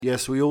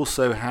Yes, we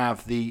also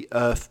have the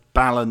Earth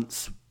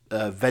Balance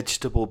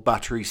vegetable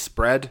buttery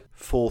spread,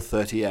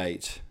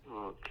 $4.38.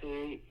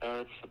 Okay,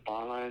 Earth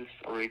Balance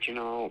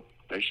original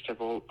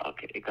vegetable.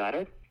 Okay, I got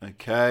it.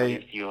 Okay.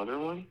 What is the other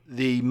one?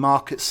 The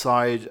Market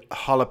Side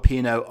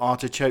jalapeno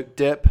artichoke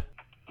dip.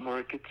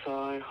 Market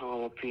side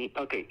jalapeno.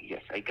 Okay,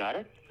 yes, I got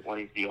it. What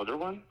is the other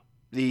one?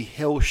 The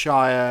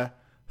Hillshire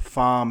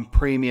Farm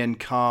Premium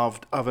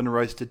Carved Oven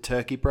Roasted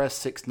Turkey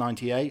Breast,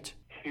 $6.98.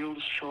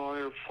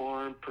 Hillshire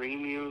Farm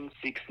Premium,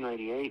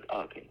 $6.98.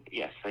 Okay,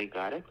 yes, I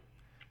got it.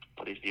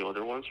 What is the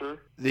other one, sir?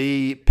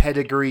 The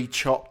Pedigree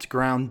Chopped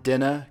Ground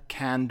Dinner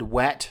Canned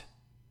Wet,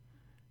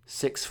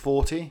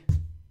 $6.40.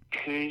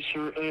 Okay,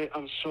 sir.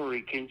 I'm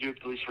sorry. Can you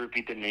please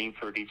repeat the name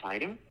for this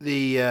item?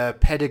 The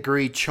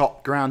Pedigree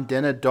Chopped Ground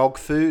Dinner Dog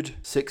Food,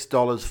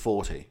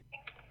 $6.40.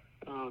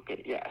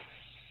 Okay, yes.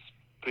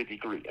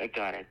 Pedigree, I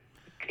got it.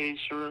 Okay,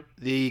 sure.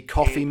 The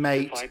Coffee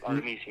Mate, The 5 are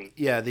missing.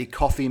 the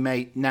Coffee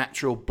Mate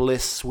Natural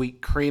Bliss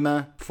Sweet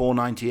Creamer,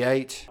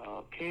 $4.98.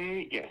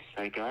 Okay, yes,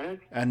 I got it.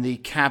 And the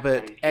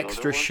Cabot the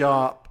Extra other one,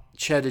 Sharp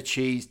Cheddar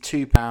Cheese,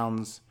 £2,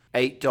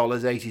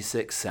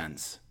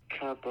 $8.86.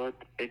 Cabot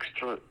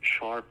Extra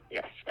Sharp,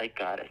 yes, I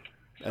got it.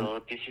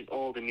 So this is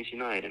all the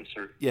missing items,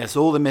 sir. Yes,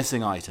 all the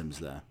missing items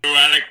there.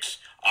 Alex,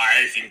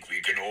 I think we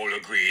can all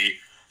agree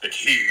that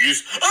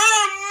he's a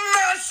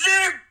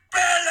massive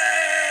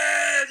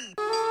villain!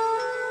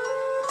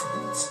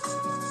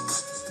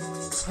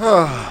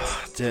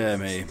 Oh, dear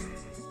me.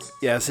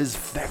 Yes, it's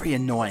very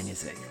annoying,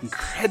 isn't it?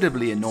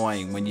 Incredibly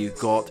annoying when you've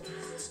got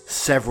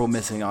several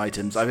missing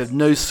items. I have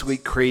no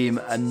sweet cream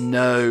and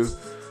no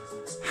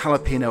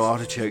jalapeno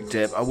artichoke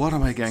dip. What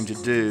am I going to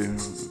do?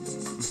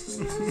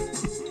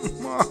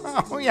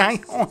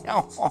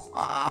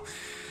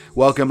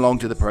 Welcome along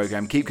to the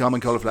program. Keep Calm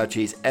and Cauliflower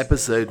Cheese,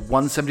 episode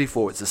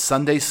 174. It's a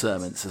Sunday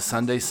sermon. It's a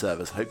Sunday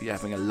service. Hope you're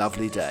having a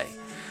lovely day.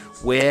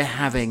 We're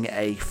having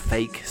a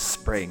fake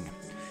spring.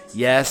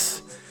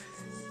 Yes,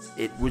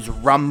 it was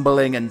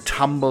rumbling and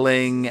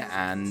tumbling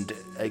and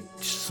a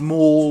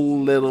small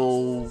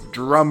little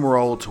drum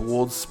roll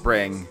towards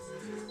spring.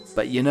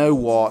 But you know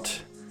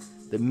what?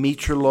 The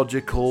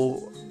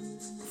meteorological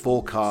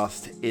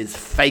forecast is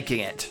faking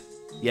it.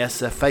 Yes,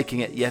 they're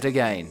faking it yet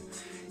again.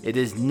 It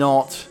is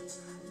not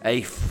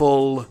a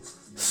full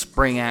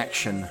spring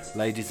action,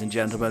 ladies and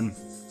gentlemen.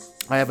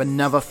 I have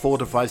another 4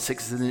 to 5,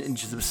 6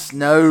 inches of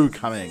snow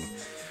coming.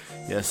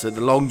 Yes, so the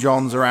long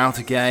johns are out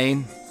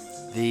again.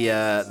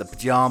 The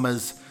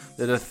pajamas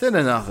that are thin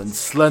enough and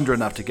slender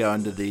enough to go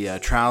under the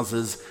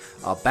trousers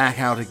are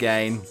back out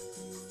again,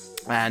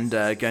 and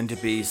going to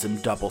be some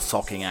double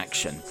socking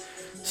action.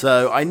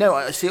 So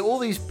I see all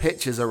these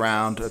pictures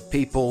around of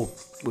people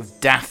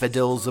with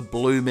daffodils are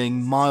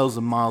blooming, miles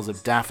and miles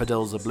of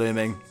daffodils are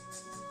blooming.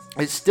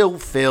 It still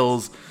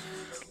feels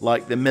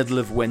like the middle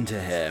of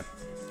winter here,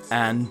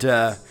 and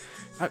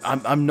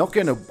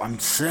I'm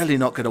certainly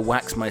not gonna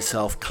wax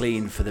myself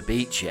clean for the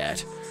beach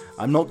yet.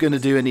 I'm not going to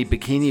do any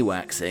bikini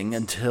waxing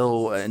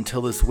until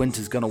this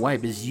winter's gone away,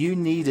 because you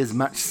need as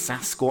much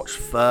Sasquatch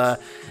fur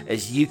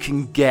as you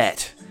can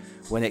get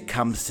when it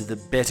comes to the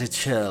bitter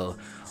chill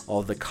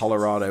of the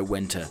Colorado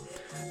winter.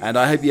 And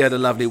I hope you had a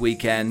lovely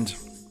weekend.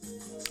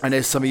 I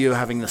know some of you are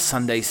having the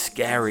Sunday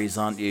scaries,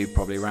 aren't you?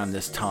 Probably around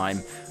this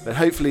time. But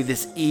hopefully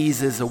this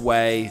eases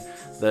away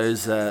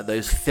those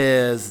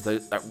fears,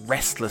 that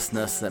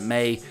restlessness that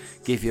may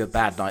give you a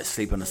bad night's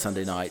sleep on a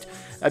Sunday night.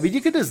 I mean,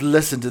 you could just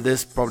listen to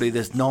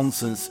this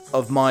nonsense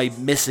of my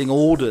missing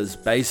orders,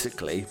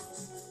 basically.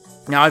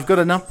 Now, I've got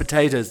enough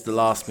potatoes to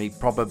last me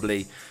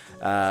probably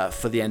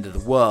for the end of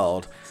the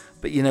world.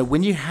 But, you know,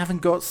 when you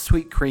haven't got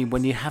sweet cream,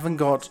 when you haven't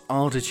got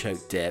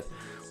artichoke dip,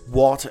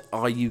 what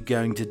are you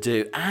going to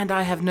do? And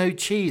I have no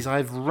cheese.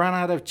 I've run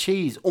out of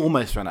cheese,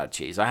 almost run out of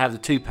cheese. I have the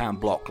 2-pound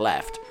block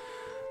left.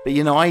 But,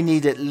 you know, I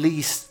need at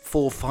least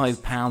 4 or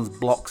 5 pounds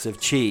blocks of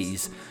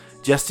cheese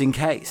just in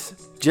case.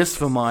 Just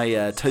for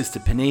my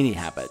toasted panini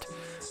habit.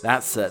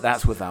 That's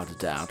without a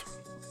doubt.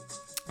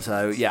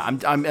 So, yeah,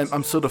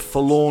 I'm sort of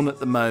forlorn at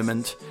the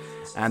moment.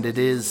 And it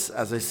is,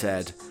 as I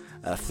said,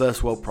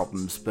 first world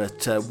problems.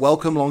 But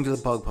welcome along to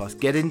the podcast.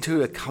 Get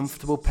into a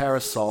comfortable pair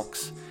of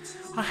socks.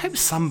 I hope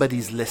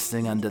somebody's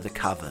listening under the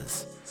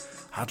covers.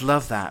 I'd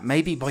love that.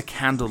 Maybe by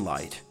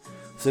candlelight.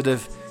 Sort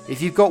of,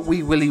 if you've got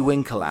Wee Willie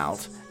Winkle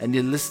out and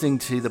you're listening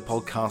to the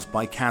podcast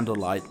by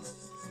candlelight,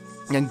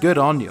 then good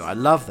on you. I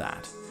love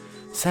that.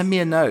 Send me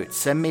a note.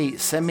 Send me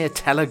a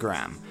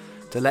telegram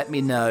to let me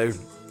know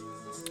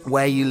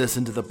where you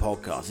listen to the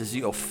podcast. Is it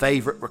your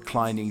favorite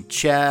reclining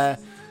chair?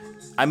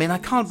 I mean, I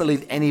can't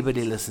believe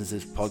anybody listens to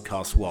this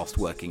podcast whilst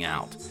working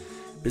out.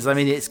 Because, I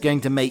mean, it's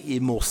going to make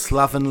you more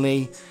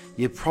slovenly.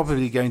 You're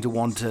probably going to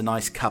want a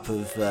nice cup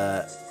of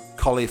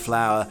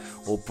cauliflower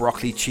or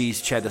broccoli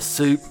cheese cheddar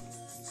soup.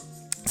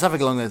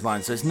 Something along those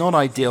lines. So it's not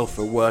ideal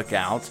for a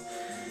workout.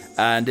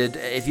 And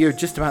if you're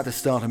just about to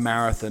start a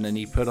marathon and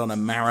you put on a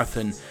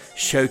marathon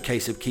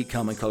showcase of Keep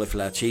Calm and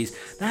Cauliflower Cheese,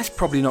 that's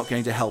probably not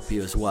going to help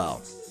you as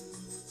well.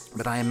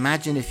 But I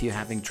imagine if you're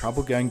having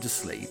trouble going to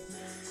sleep,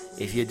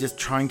 if you're just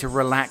trying to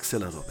relax a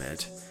little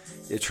bit,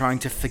 You're trying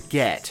to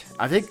forget.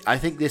 I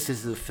think this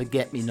is the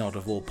forget-me-not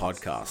of all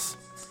podcasts.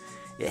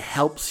 It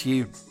helps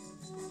you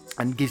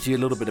and gives you a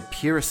little bit of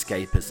pure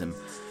escapism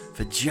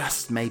for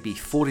just maybe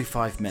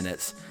 45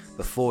 minutes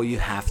before you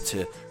have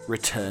to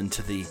return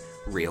to the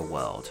real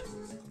world.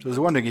 So I was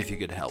wondering if you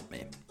could help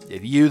me.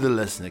 If you, the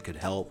listener, could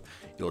help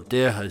your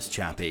dear host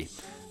Chappie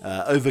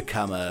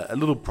overcome a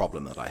little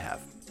problem that I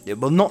have.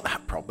 Well, not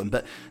that problem,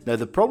 but no,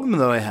 the problem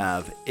that I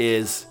have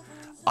is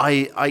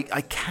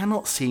I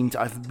cannot seem to,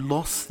 I've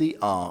lost the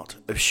art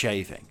of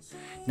shaving.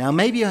 Now,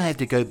 maybe I have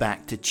to go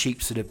back to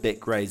cheap sort of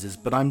Bic razors,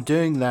 but I'm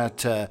doing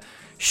that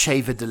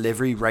shaver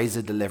delivery,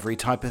 razor delivery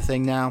type of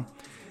thing now.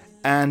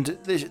 And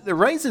the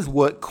razors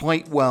work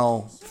quite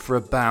well for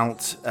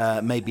about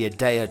maybe a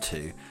day or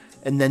two,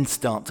 and then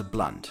start to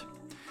blunt.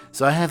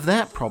 So I have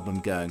that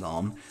problem going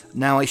on.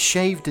 Now, I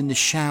shaved in the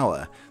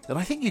shower, that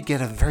I think you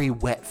get a very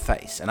wet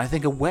face, and I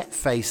think a wet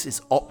face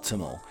is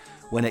optimal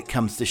when it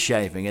comes to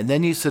shaving. And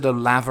then you sort of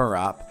lather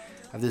up,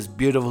 have this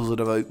beautiful sort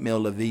of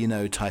oatmeal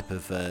Aveeno type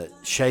of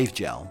shave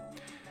gel,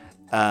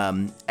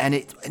 and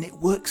it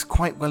works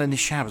quite well in the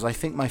showers. I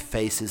think my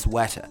face is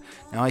wetter.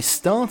 Now, I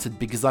started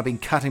because I've been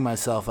cutting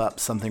myself up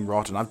something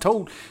rotten. I've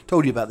told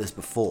you about this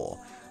before,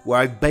 where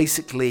I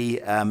basically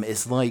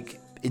it's like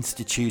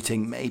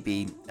instituting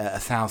maybe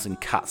 1,000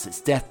 cuts.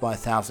 It's death by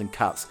 1,000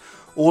 cuts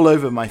all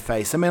over my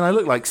face. I mean, I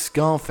look like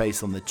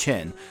Scarface on the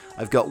chin.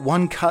 I've got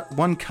one cut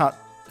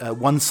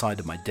one side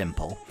of my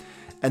dimple,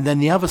 and then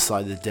the other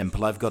side of the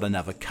dimple I've got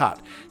another cut.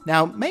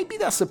 Now, maybe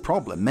that's a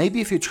problem.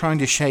 Maybe if you're trying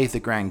to shave the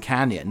Grand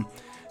Canyon,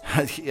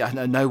 I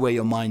don't know where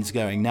your mind's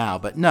going now,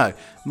 but no,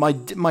 my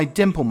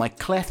dimple, my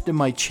cleft in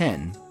my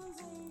chin,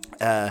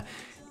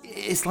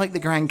 it's like the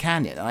Grand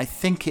Canyon, and I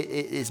think it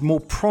is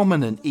more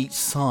prominent each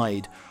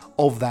side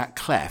of that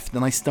cleft,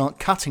 and I start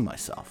cutting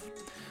myself.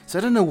 So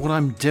I don't know what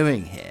I'm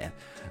doing here,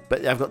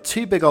 but I've got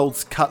two big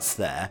old cuts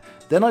there.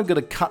 Then I've got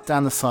to cut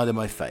down the side of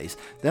my face.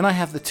 Then I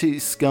have the two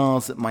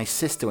scars that my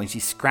sister, when she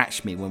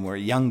scratched me when we were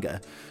younger,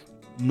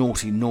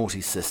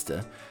 naughty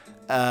sister,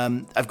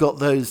 I've got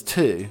those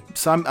too.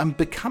 So I'm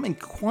becoming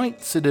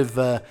quite sort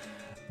of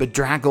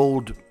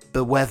bedraggled,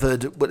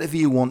 beweathered, whatever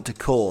you want to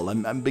call.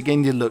 I'm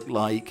beginning to look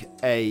like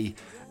a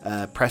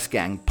press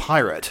gang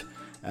pirate.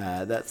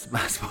 That's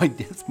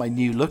my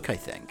new look, I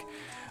think.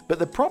 But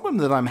the problem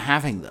that I'm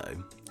having,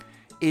 though,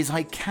 is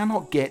I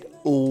cannot get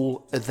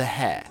all of the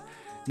hair.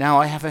 Now,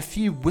 I have a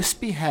few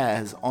wispy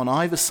hairs on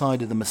either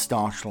side of the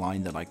moustache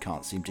line that I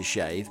can't seem to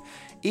shave.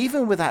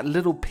 Even with that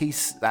little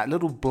piece, that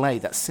little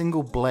blade, that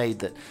single blade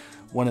that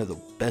one of the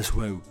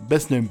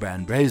best known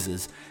brand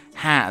razors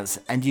has,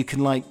 and you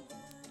can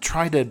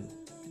try to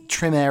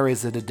trim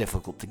areas that are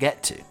difficult to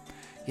get to.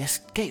 Yes,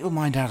 get your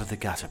mind out of the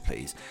gutter,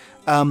 please.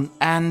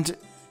 And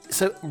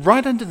so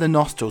right under the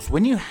nostrils,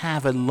 when you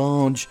have a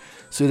large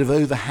sort of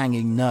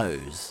overhanging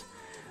nose,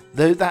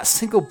 though that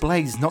single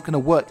blade is not going to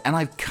work. And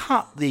I've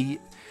cut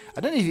I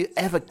don't know if you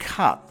ever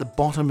cut the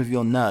bottom of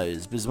your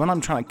nose, because when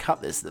I'm trying to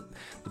cut this, the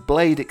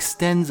blade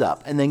extends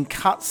up and then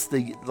cuts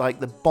the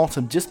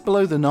bottom just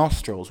below the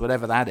nostrils,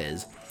 whatever that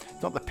is.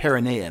 Not the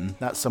perineum,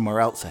 that's somewhere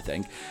else, I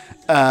think.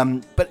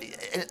 But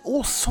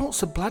all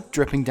sorts of blood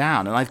dripping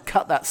down, and I've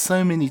cut that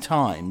so many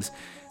times,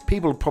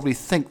 people probably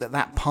think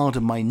that part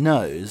of my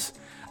nose,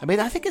 I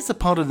mean, I think it's the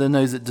part of the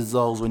nose that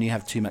dissolves when you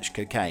have too much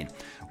cocaine,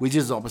 which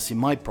is obviously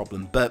my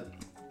problem, but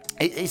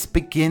it's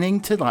beginning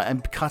to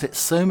and cut it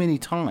so many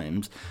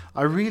times.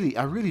 I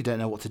really don't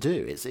know what to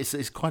do.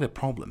 It's quite a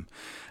problem.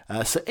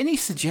 So any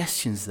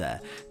suggestions there?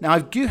 Now, I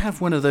do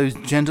have one of those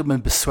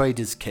Gentleman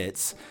Persuaders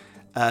kits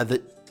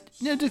that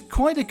did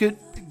quite a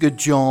good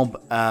job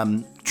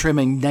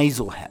trimming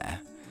nasal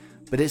hair,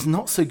 but it's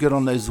not so good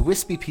on those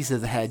wispy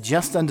pieces of hair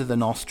just under the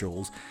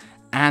nostrils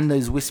and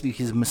those wispy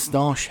pieces of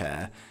moustache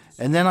hair.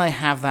 And then I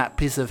have that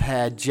piece of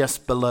hair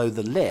just below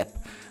the lip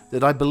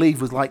that I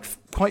believe was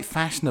quite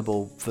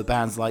fashionable for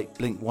bands like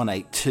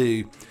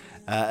Blink-182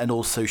 and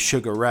also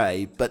Sugar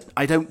Ray, but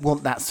I don't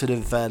want that sort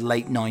of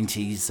late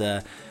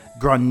 90s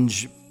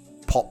grunge,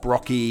 pop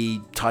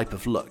rocky type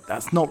of look.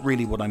 That's not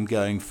really what I'm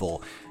going for,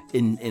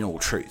 in all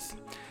truth.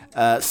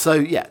 So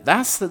yeah,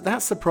 that's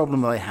the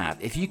problem that I have.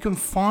 If you can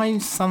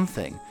find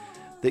something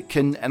that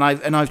can, and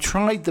I've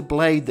tried the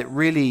blade that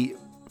really,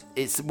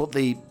 it's what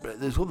the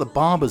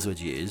barbers would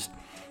use.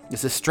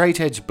 It's a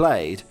straight edge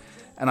blade.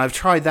 And I've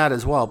tried that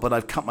as well, but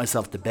I've cut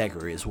myself to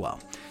beggary as well.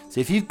 So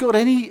if you've got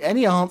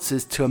any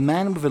answers to a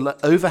man with an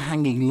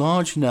overhanging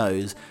large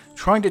nose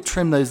trying to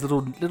trim those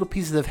little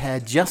pieces of hair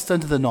just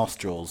under the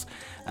nostrils,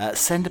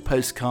 send a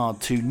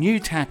postcard to New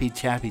Tappy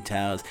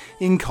Towers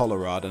in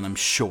Colorado, and I'm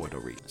sure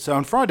it'll reach. So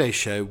on Friday's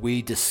show,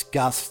 we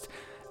discussed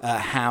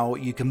how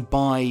you can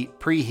buy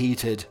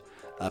preheated,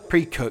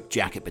 pre-cooked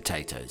jacket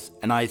potatoes.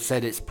 And I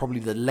said it's probably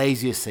the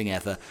laziest thing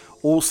ever.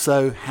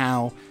 Also,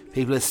 how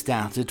people have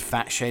started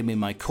fat-shaming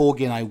my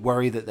corgi, and I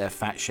worry that they're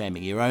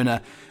fat-shaming your owner.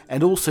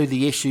 And also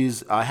the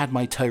issues, I had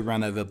my toe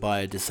run over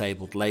by a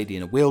disabled lady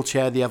in a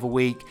wheelchair the other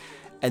week,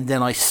 and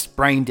then I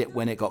sprained it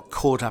when it got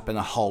caught up in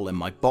a hole in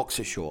my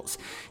boxer shorts.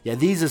 Yeah,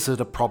 these are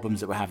sort of problems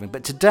that we're having.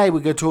 But today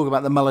we're going to talk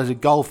about the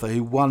mulleted golfer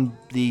who won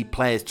the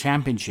Players'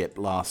 Championship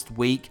last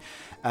week,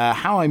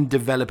 how I'm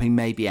developing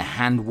maybe a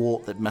hand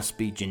wart that must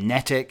be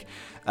genetic,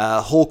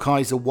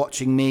 Hawkeyes are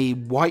watching me,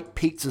 white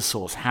pizza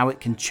sauce, how it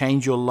can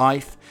change your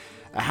life,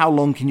 how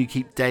long can you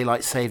keep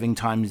daylight saving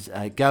times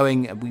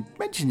going. We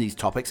mentioned these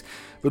topics,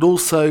 but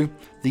also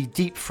the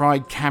deep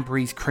fried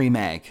Cadburys cream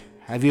egg.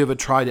 Have you ever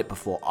tried it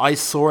before? I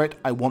saw it,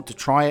 I want to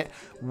try it,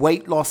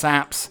 weight loss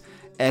apps,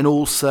 and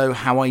also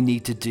how I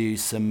need to do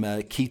some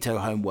keto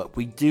homework.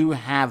 We do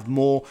have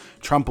more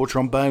Trump or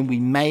Trombone. We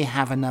may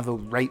have another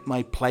Rate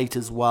My Plate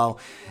as well,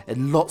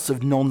 and lots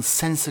of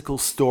nonsensical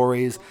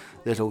stories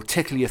that'll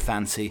tickle your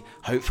fancy,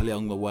 hopefully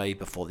along the way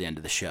before the end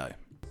of the show.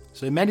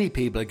 So many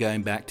people are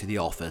going back to the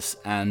office,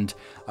 and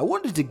I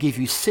wanted to give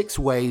you 6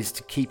 ways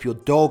to keep your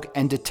dog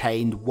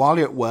entertained while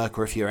you're at work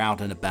or if you're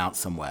out and about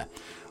somewhere.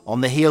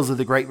 On the heels of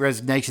the Great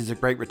Resignation, a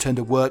great return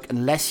to work,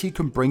 unless you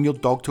can bring your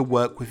dog to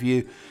work with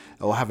you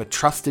or have a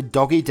trusted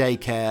doggy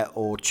daycare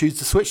or choose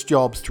to switch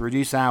jobs to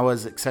reduce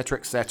hours,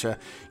 etc.,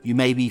 you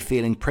may be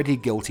feeling pretty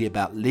guilty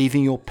about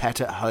leaving your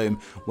pet at home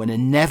when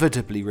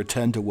inevitably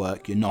return to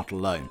work you're not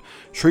alone.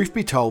 Truth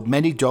be told,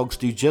 many dogs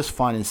do just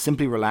fine and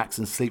simply relax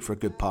and sleep for a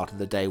good part of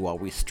the day while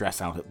we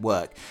stress out at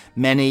work.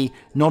 Many,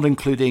 not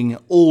including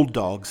all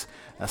dogs,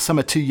 some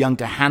are too young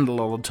to handle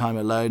all the time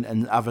alone,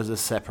 and others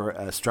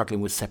are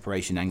struggling with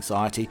separation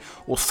anxiety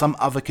or some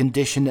other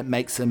condition that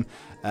makes them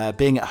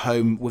being at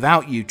home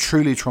without you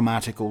truly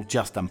traumatic or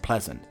just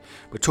unpleasant.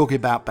 We're talking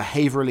about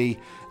behaviorally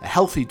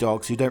healthy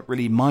dogs who don't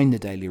really mind the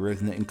daily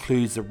rhythm that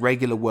includes the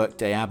regular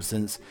workday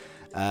absence,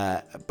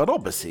 but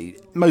obviously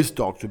most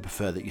dogs would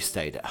prefer that you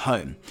stayed at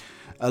home.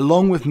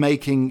 Along with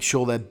making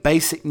sure their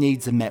basic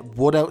needs are met,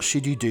 what else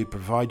should you do to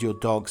provide your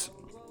dogs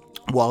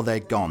while they're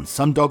gone?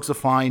 Some dogs are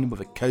fine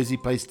with a cozy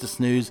place to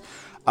snooze.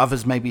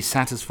 Others may be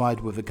satisfied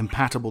with a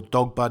compatible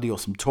dog buddy or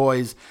some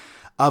toys.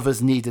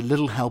 Others need a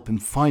little help in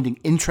finding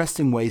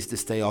interesting ways to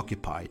stay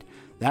occupied.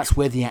 That's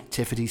where the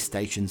activity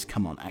stations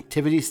come on.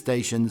 Activity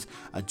stations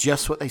are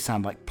just what they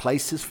sound like,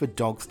 places for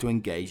dogs to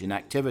engage in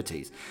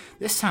activities.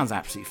 This sounds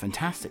absolutely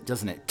fantastic,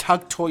 doesn't it?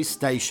 Tug toy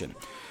station.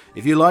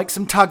 If you like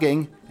some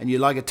tugging and you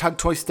like a tug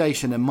toy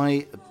station, and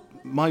my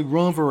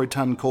rather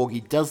rotund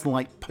corgi does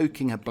like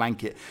poking a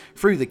blanket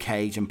through the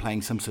cage and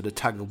playing some sort of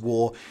tug of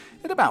war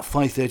at about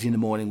 5:30 in the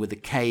morning with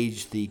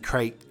the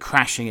crate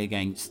crashing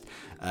against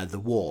the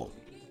wall.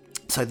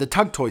 So the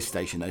tug toy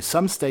station, though,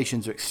 some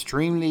stations are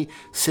extremely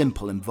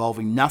simple,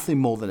 involving nothing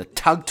more than a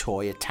tug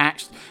toy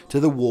attached to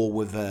the wall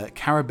with a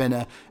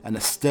carabiner and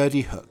a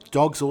sturdy hook.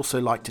 Dogs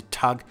also like to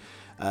tug,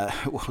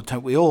 well,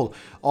 don't we all?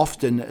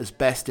 Often as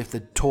best if the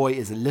toy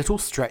is a little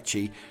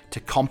stretchy to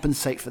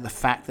compensate for the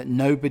fact that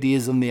nobody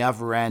is on the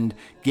other end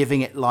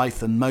giving it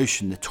life and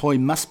motion. The toy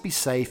must be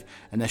safe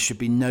and there should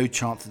be no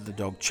chance of the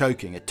dog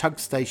choking. A tug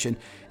station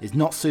is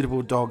not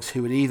suitable for dogs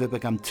who would either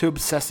become too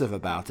obsessive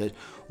about it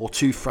or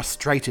too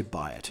frustrated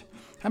by it.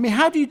 I mean,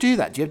 how do you do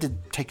that? Do you have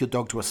to take your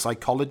dog to a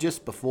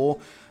psychologist before?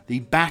 The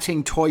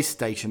batting toy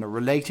station, a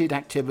related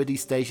activity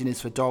station,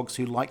 is for dogs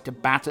who like to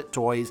bat at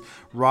toys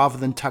rather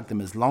than tug them.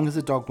 As long as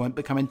the dog won't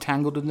become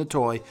entangled in the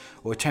toy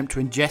or attempt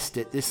to ingest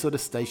it, this sort of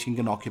station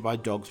can occupy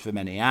dogs for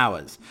many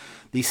hours.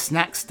 The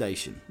snack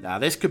station. Now,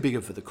 this could be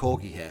good for the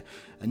corgi here.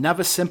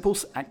 Another simple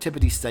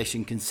activity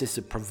station consists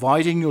of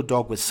providing your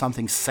dog with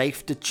something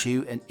safe to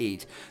chew and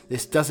eat.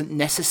 This doesn't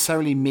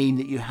necessarily mean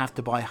that you have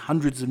to buy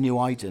hundreds of new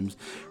items.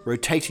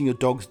 Rotating your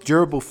dog's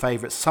durable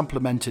favourites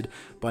supplemented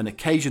by an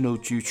occasional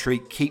chew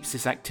treat keeps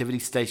this activity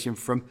station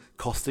from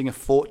costing a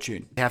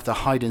fortune. You have the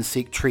hide and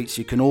seek treats.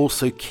 You can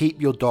also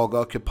keep your dog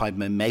occupied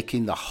by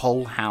making the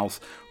whole house,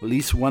 or at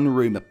least one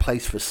room, a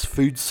place for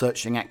food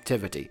searching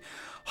activity.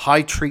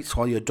 Hide treats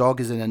while your dog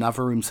is in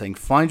another room saying,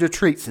 find your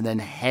treats, and then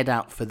head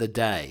out for the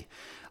day.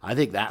 I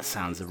think that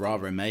sounds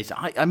rather amazing.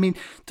 I mean,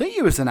 don't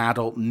you as an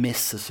adult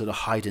miss the sort of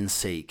hide and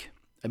seek?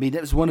 I mean,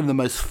 it was one of the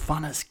most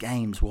funnest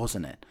games,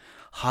 wasn't it?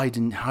 Hide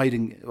and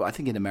I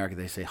think in America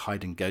they say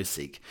hide and go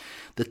seek.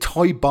 The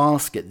toy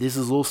basket, this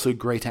is also a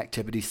great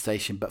activity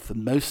station, but for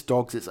most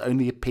dogs it's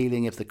only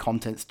appealing if the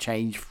contents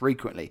change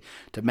frequently.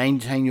 To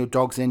maintain your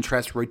dog's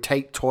interest,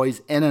 rotate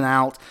toys in and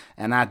out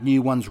and add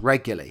new ones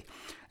regularly.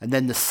 And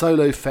then the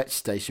solo fetch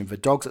station. For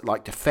dogs that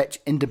like to fetch,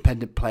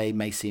 independent play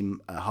may seem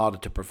harder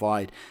to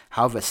provide.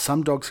 However,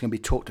 some dogs can be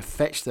taught to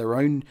fetch their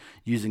own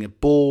using a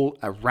ball,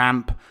 a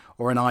ramp,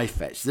 or an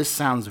iFetch. This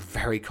sounds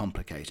very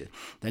complicated.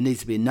 There needs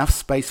to be enough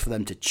space for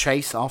them to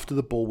chase after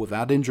the ball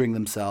without injuring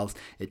themselves.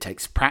 It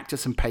takes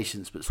practice and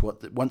patience,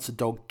 but once a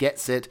dog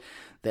gets it,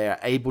 they are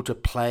able to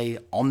play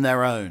on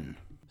their own.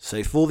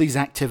 So for these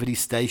activity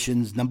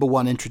stations, number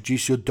 1,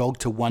 introduce your dog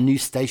to one new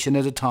station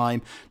at a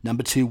time.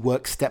 Number 2,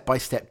 work step by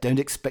step.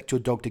 Don't expect your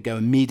dog to go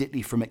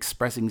immediately from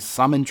expressing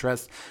some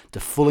interest to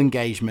full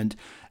engagement.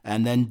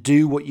 And then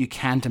do what you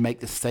can to make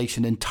the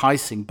station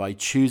enticing by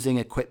choosing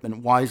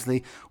equipment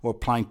wisely or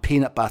applying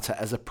peanut butter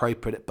as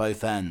appropriate at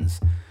both ends.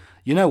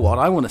 You know what?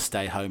 I want to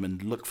stay home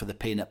and look for the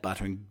peanut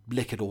butter and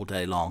lick it all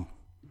day long.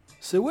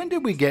 So when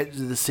did we get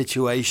to the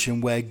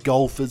situation where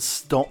golfers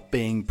stopped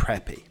being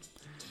preppy?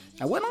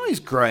 Now, when I was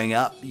growing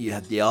up, you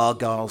had the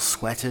Argyle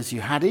sweaters.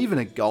 You had even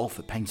a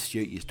golfer, Payne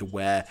Stewart, used to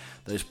wear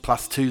those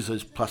 +2s,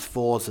 those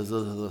 +4s as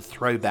a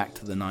throwback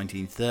to the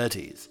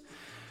 1930s.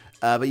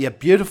 But you had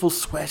beautiful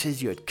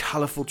sweaters, you had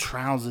colourful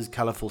trousers,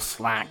 colourful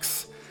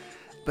slacks.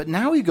 But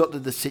now we've got to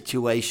the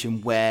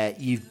situation where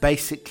you've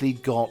basically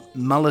got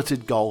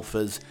mulleted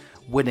golfers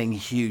winning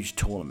huge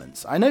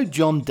tournaments. I know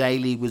John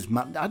Daly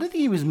I don't think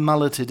he was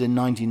mulleted in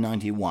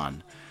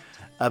 1991.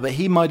 But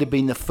he might have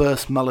been the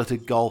first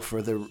mulleted golfer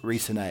of the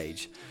recent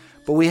age.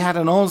 But we had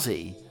an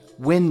Aussie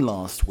win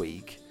last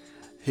week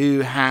who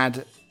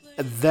had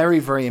a very,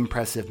 very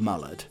impressive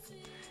mullet.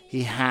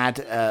 He had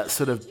a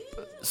sort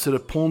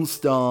of porn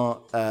star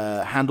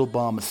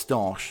handlebar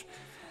moustache,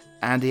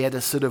 and he had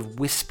a sort of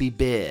wispy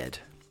beard.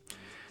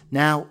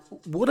 Now,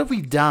 what have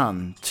we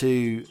done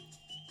to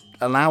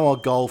allow our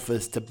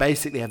golfers to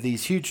basically have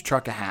these huge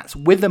trucker hats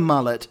with a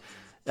mullet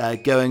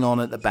going on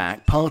at the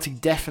back, party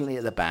definitely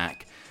at the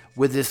back,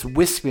 with this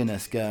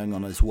wispiness going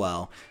on as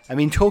well? I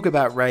mean, talk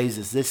about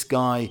razors. This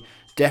guy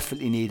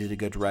definitely needed a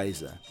good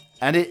razor.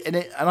 And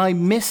I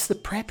miss the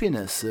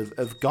preppiness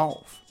of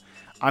golf.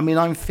 I mean,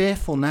 I'm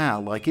fearful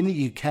now, like in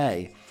the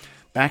UK,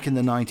 back in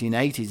the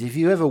 1980s, if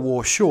you ever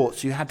wore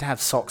shorts, you had to have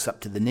socks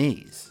up to the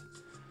knees.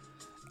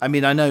 I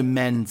mean, I know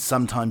men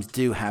sometimes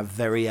do have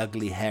very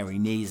ugly, hairy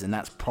knees, and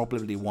that's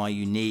probably why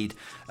you need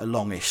a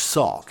longish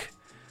sock.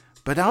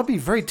 But I'll be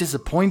very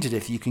disappointed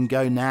if you can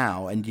go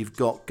now and you've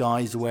got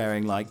guys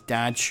wearing like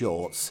dad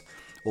shorts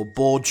or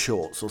board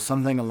shorts or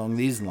something along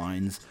these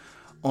lines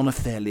on a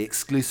fairly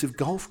exclusive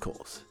golf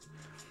course.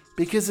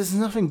 Because there's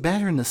nothing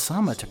better in the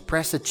summer to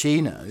press a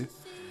chino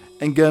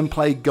and go and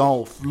play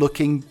golf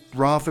looking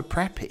rather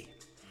preppy.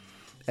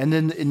 And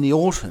then in the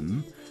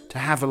autumn, to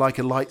have a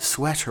light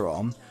sweater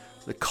on,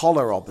 the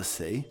collar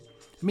obviously.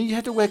 I mean, you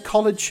had to wear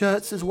collared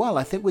shirts as well.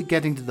 I think we're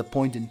getting to the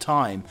point in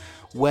time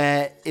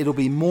where it'll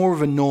be more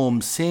of a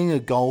norm seeing a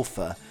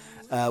golfer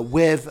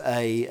with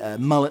a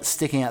mullet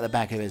sticking out the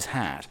back of his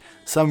hat,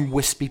 some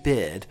wispy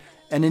beard,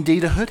 and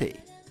indeed a hoodie.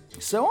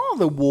 So are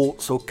the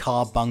warts or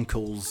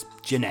carbuncles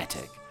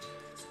genetic?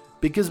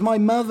 Because my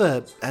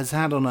mother has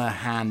had on her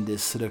hand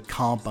this sort of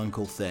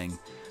carbuncle thing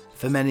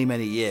for many,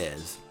 many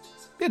years.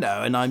 You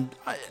know, and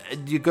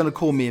you're going to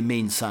call me a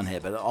mean son here,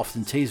 but I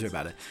often tease her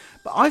about it.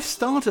 But I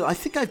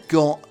think I've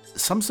got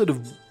some sort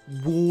of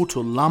wart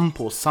or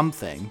lump or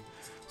something,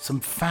 some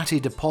fatty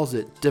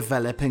deposit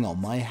developing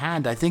on my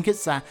hand. I think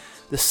it's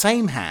the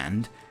same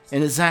hand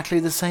in exactly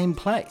the same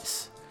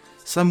place.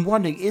 So I'm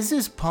wondering, is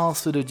this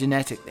passed sort of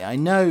genetically? I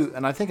know,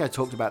 and I think I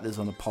talked about this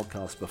on a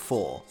podcast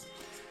before,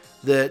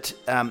 that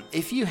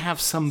if you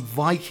have some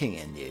Viking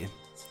in you,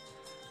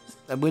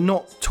 and we're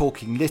not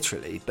talking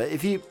literally, but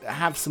if you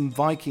have some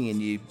Viking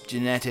in you,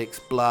 genetics,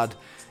 blood,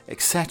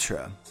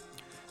 etc.,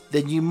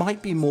 then you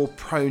might be more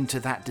prone to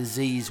that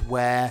disease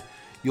where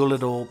your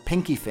little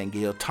pinky finger,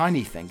 your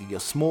tiny finger, your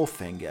small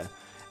finger,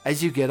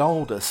 as you get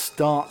older,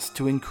 starts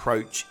to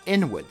encroach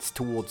inwards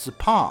towards the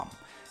palm.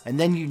 And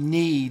then you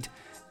need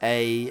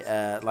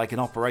an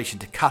operation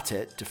to cut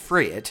it, to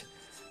free it,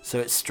 so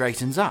it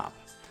straightens up.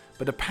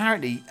 But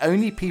apparently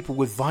only people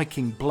with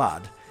Viking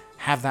blood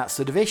have that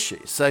sort of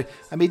issue. So,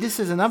 I mean, this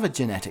is another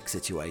genetic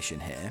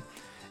situation here.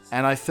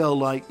 And I feel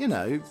like,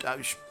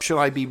 should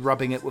I be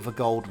rubbing it with a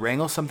gold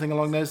ring or something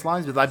along those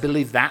lines? But I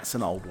believe that's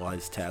an old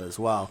wives' tale as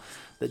well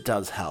that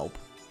does help.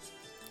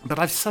 But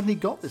I've suddenly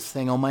got this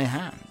thing on my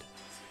hand.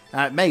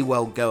 Now, it may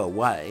well go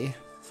away.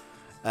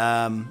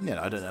 I don't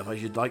know if I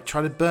should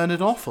try to burn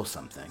it off or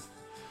something.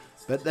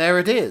 But there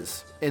it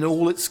is, in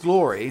all its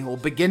glory, or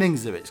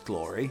beginnings of its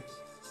glory.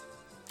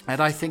 And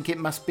I think it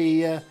must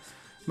be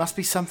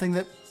something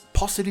that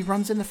possibly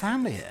runs in the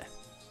family here.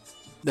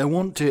 I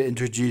want to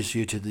introduce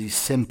you to the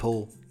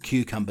simple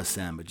cucumber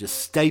sandwich, a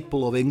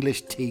staple of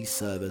English tea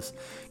service.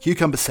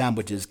 Cucumber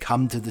sandwiches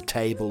come to the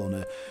table on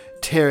a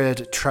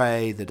tiered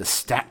tray that are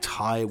stacked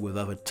high with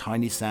other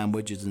tiny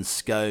sandwiches and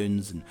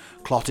scones and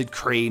clotted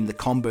cream, the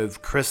combo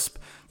of crisp,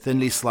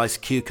 thinly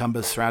sliced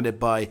cucumbers surrounded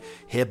by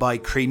hereby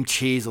cream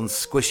cheese on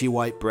squishy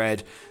white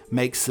bread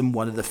makes them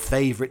one of the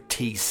favourite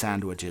tea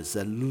sandwiches.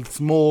 They're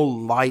small,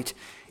 light,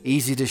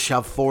 easy to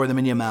shove four of them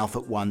in your mouth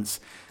at once.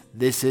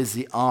 This is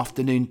the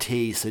afternoon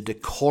tea, so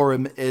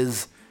decorum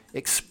is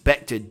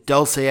expected.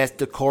 Dulce est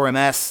decorum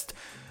est.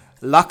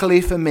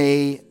 Luckily for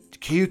me,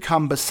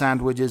 cucumber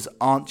sandwiches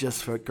aren't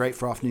just great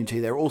for afternoon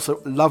tea. They're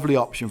also a lovely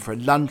option for a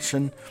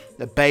luncheon,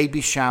 a baby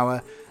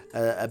shower,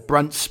 a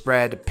brunch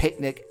spread, a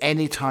picnic,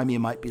 anytime you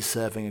might be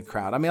serving a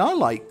crowd. I mean, I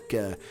like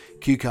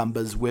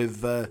cucumbers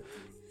with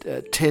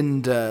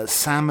tinned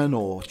salmon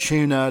or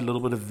tuna, a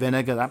little bit of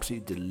vinegar.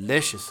 Absolutely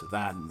delicious of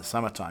that in the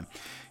summertime.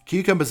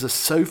 Cucumbers are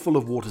so full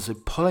of water, so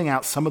pulling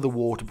out some of the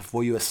water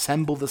before you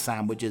assemble the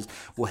sandwiches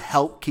will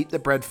help keep the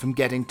bread from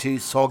getting too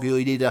soggy.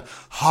 You need a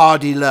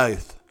hearty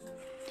loaf.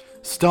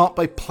 Start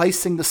by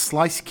placing the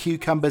sliced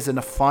cucumbers in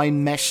a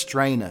fine mesh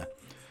strainer.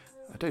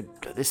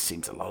 this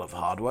seems a lot of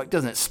hard work,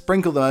 doesn't it?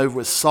 Sprinkle them over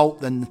with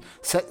salt, then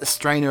set the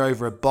strainer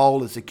over a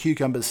bowl. As the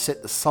cucumbers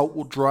sit, the salt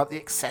will draw out the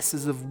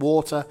excesses of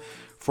water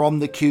from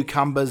the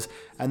cucumbers,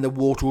 and the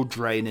water will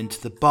drain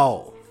into the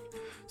bowl.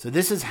 So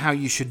this is how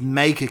you should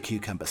make a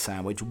cucumber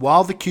sandwich.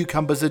 While the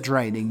cucumbers are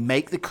draining,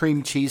 make the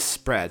cream cheese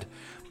spread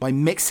by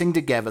mixing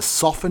together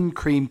softened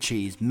cream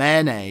cheese,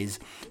 mayonnaise,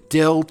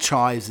 dill,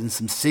 chives, and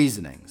some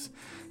seasonings.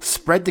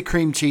 Spread the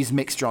cream cheese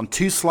mixture on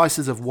 2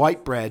 slices of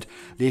white bread,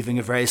 leaving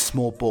a very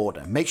small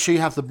border. Make sure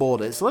you have the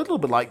border. It's a little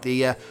bit like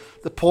the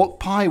pork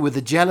pie with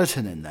the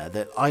gelatin in there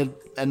that I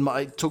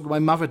talked to my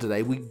mother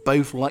today. We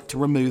both like to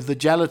remove the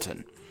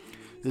gelatin.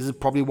 This is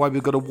probably why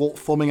we've got a wart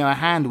forming in our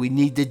hand. We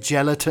need the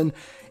gelatin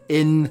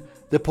in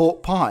the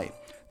pork pie.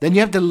 Then you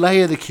have to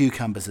layer the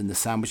cucumbers in the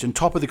sandwich on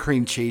top of the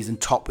cream cheese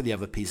and top with the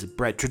other piece of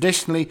bread.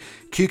 Traditionally,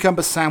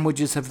 cucumber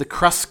sandwiches have the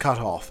crust cut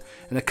off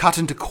and are cut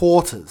into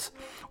quarters.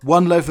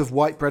 1 loaf of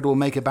white bread will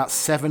make about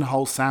 7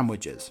 whole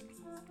sandwiches.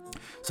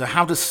 So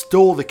how to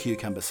store the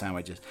cucumber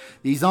sandwiches?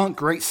 These aren't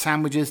great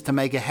sandwiches to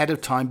make ahead of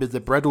time because the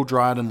bread will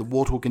dry out and the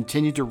water will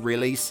continue to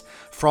release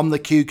from the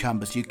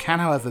cucumbers. You can,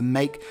 however,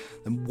 make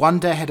them 1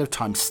 day ahead of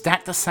time.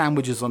 Stack the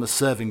sandwiches on a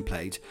serving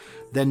plate,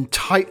 then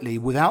tightly,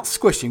 without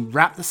squishing,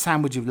 wrap the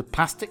sandwich with a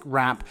plastic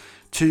wrap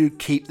to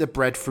keep the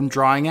bread from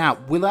drying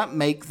out. Will that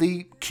make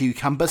the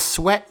cucumber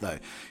sweat though?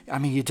 I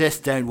mean, you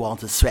just don't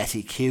want a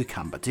sweaty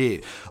cucumber, do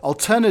you?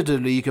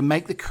 Alternatively, you can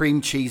make the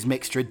cream cheese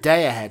mixture a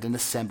day ahead and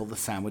assemble the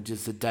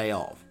sandwiches the day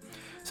of.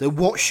 So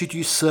what should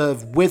you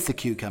serve with the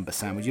cucumber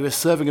sandwich? You are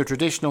serving a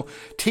traditional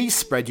tea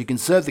spread. You can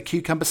serve the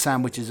cucumber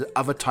sandwiches with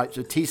other types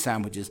of tea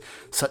sandwiches,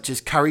 such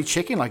as curry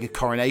chicken, like a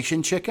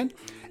coronation chicken.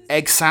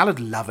 Egg salad,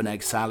 love an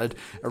egg salad.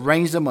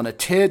 Arrange them on a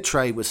tiered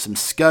tray with some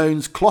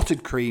scones,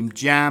 clotted cream,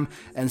 jam,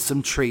 and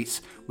some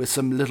treats with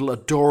some little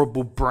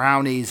adorable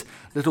brownies,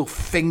 little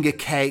finger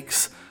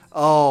cakes.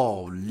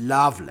 Oh,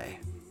 lovely.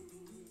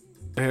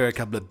 Here are a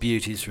couple of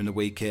beauties from the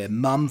week here.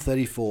 Mum,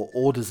 34,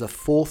 orders a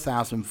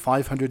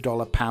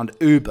 $4,500 pound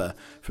Uber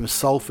from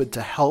Salford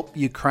to help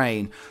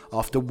Ukraine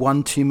after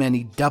one too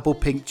many double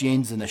pink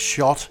jeans and a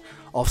shot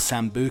of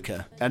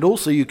Sambuca. And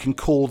also you can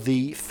call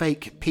the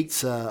fake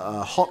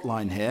pizza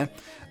hotline here.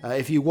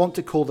 If you want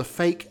to call the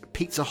fake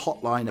pizza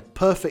hotline a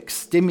perfect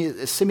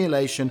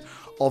simulation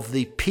of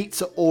the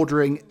pizza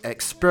ordering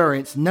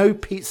experience, no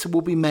pizza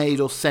will be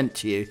made or sent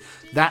to you.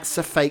 That's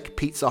a fake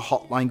pizza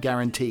hotline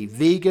guarantee.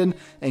 Vegan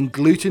and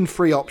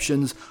gluten-free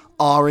options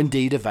are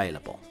indeed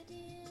available.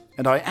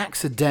 And I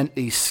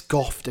accidentally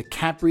scoffed a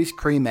Cadbury's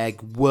cream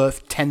egg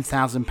worth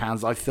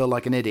 £10,000. I feel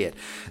like an idiot.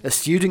 A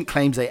student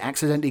claims they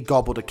accidentally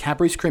gobbled a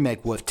Cadbury's cream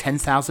egg worth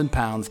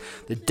 £10,000.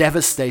 The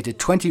devastated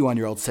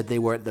 21-year-old said they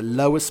were at the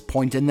lowest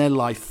point in their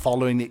life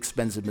following the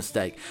expensive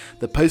mistake.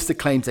 The poster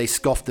claims they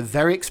scoffed the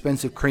very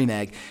expensive cream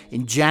egg.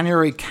 In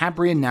January,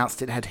 Cadbury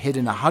announced it had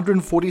hidden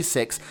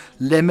 146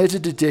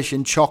 limited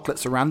edition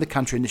chocolates around the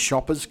country, and the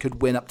shoppers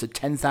could win up to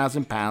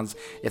 £10,000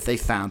 if they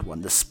found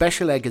one. The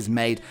special egg is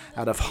made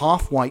out of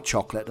half white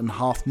chocolate and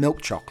half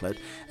milk chocolate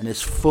and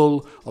is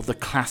full of the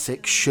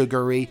classic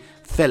sugary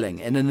filling.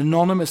 In an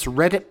anonymous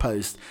Reddit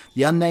post,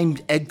 the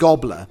unnamed egg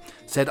gobbler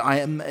said, "I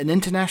am an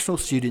international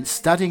student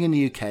studying in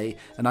the UK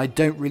and I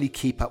don't really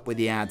keep up with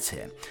the ads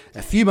here."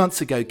 A few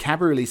months ago,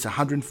 Cadbury released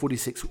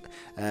 146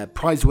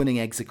 prize-winning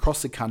eggs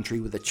across the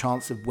country with a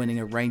chance of winning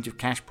a range of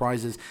cash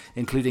prizes,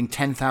 including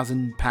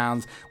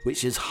 £10,000,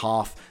 which is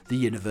half the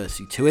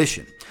university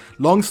tuition.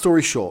 Long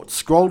story short,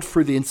 scrolled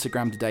through the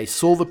Instagram today,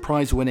 saw the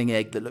prize-winning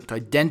egg that looked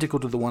identical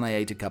to the one I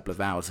ate a couple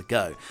of hours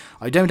ago.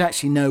 I don't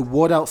actually know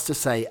what else to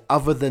say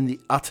other than the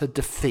utter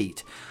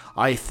defeat.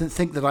 I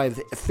think that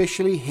I've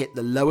officially hit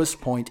the lowest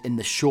point in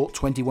the short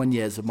 21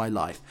 years of my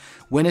life.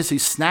 Winners who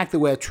snag the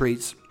rare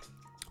treats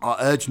are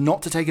urged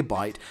not to take a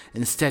bite,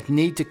 instead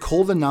need to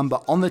call the number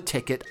on the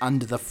ticket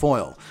under the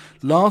foil.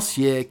 Last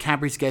year,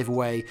 Cadbury's gave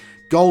away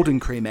golden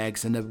cream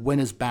eggs and the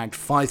winners bagged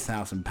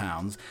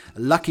 £5,000. A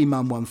lucky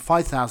mum won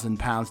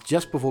 £5,000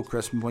 just before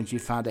Christmas when she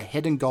found a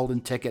hidden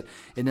golden ticket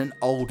in an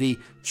oldie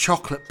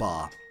chocolate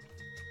bar.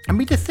 I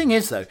mean, the thing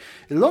is though,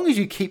 as long as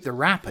you keep the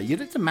wrapper, it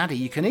doesn't matter,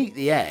 you can eat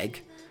the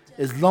egg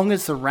as long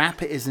as the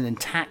wrapper isn't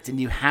intact and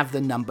you have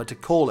the number to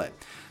call it.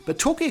 But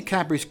talking of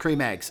Cadbury's cream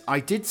eggs, I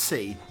did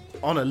see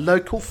on a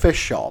local fish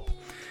shop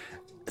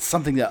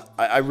something that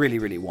I really,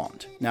 really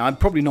want. Now, I'm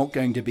probably not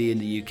going to be in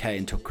the UK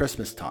until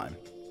Christmas time,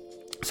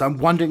 so I'm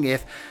wondering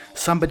if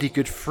somebody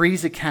could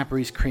freeze a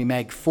Cadbury's cream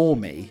egg for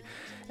me,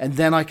 and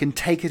then I can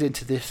take it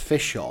into this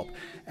fish shop,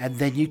 and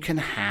then you can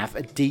have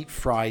a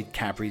deep-fried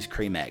Cadbury's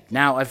cream egg.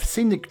 Now, I've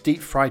seen the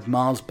deep-fried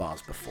Mars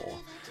bars before,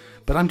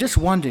 but I'm just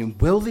wondering,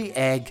 will the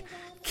egg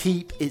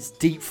keep its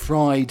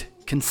deep-fried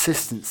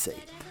consistency?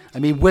 I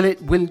mean,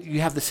 will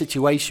you have the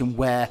situation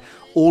where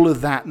all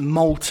of that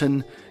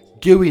molten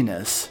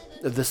gooiness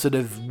of the sort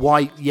of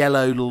white,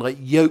 yellow, like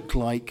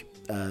yolk-like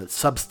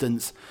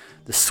substance,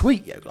 the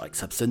sweet yolk-like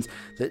substance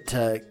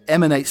that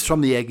emanates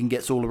from the egg and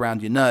gets all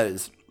around your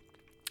nose,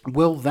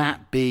 will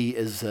that be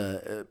as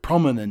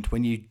prominent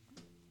when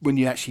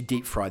you actually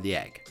deep fry the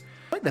egg?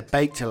 Like the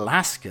baked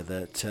Alaska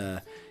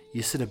that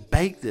you sort of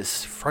bake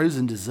this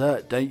frozen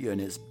dessert, don't you?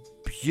 And it's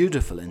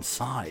beautiful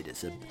inside.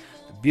 It's a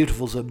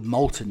beautiful sort of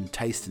molten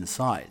taste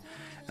inside.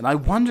 And I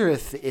wonder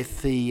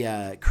if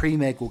the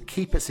cream egg will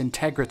keep its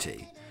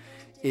integrity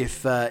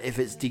if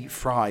it's deep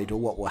fried, or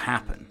what will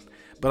happen.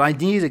 But I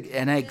need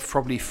an egg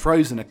probably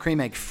frozen, a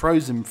cream egg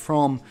frozen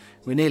from,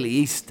 we're nearly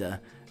Easter,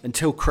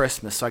 until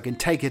Christmas, so I can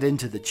take it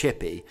into the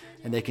chippy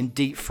and they can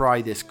deep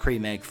fry this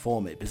cream egg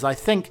for me. Because I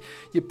think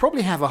you'd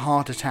probably have a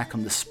heart attack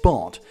on the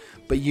spot,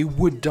 but you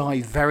would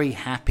die very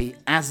happy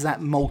as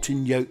that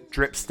molten yolk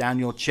drips down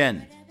your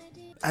chin.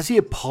 As he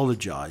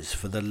apologised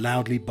for the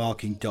loudly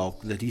barking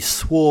dog that he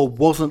swore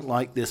wasn't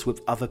like this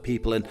with other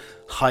people in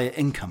higher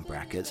income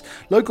brackets,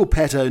 local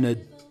pet owner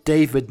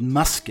David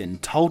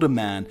Muskin told a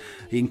man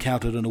he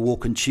encountered on a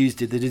walk on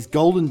Tuesday that his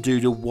golden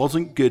doodle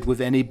wasn't good with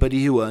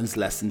anybody who earns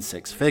less than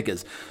six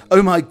figures.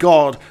 "Oh my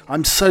God,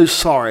 I'm so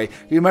sorry.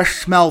 You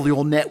must smell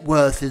your net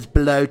worth is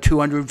below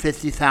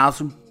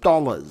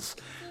 $250,000,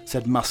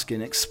 said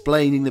Muskin,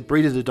 explaining the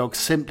breed of the dog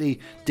simply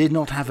did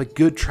not have a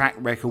good track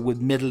record with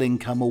middle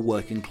income or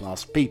working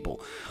class people.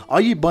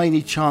 "Are you by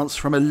any chance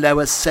from a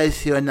lower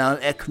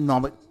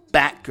socio-economic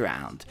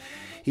background?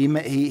 He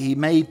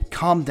may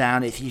calm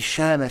down if you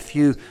show him a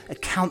few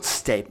account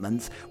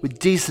statements with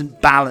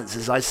decent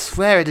balances. I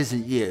swear it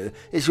isn't you,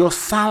 it's your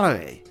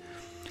salary."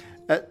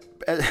 At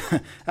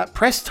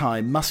press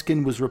time,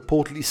 Muskin was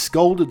reportedly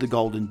scolded the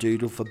golden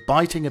doodle for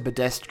biting a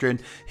pedestrian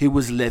who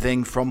was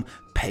living from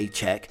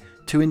paycheck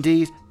to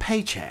indeed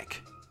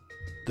paycheck.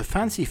 The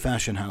fancy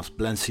fashion house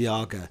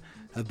Balenciaga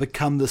have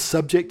become the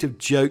subject of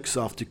jokes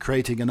after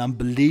creating an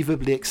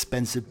unbelievably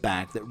expensive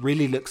bag that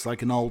really looks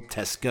like an old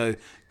Tesco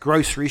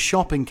grocery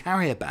shopping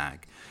carrier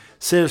bag.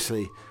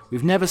 Seriously,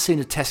 we've never seen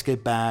a Tesco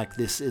bag.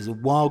 This is a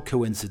wild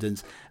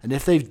coincidence, and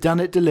if they've done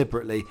it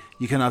deliberately,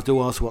 you can have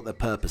to ask what their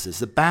purpose is.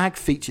 The bag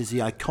features the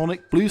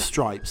iconic blue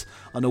stripes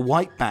on a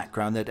white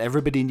background that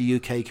everybody in the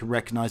UK can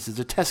recognise as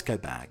a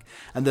Tesco bag,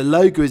 and the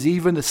logo is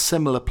even a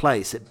similar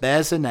place. It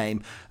bears the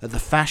name of the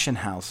fashion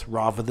house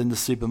rather than the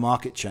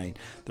supermarket chain.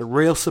 The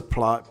real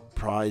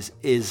surprise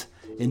is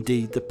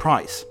indeed the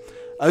price.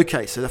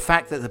 Okay, so the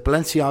fact that the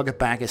Balenciaga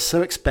bag is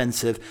so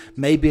expensive,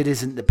 maybe it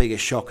isn't the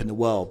biggest shock in the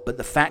world, but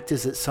the fact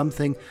is that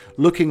something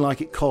looking like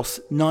it costs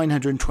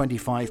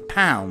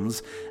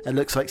 £925 and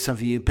looks like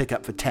something you pick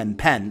up for 10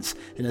 pence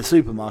in a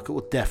supermarket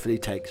will definitely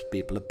take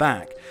people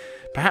aback.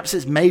 Perhaps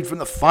it's made from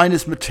the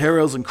finest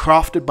materials and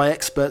crafted by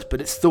experts, but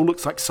it still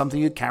looks like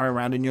something you'd carry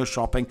around in your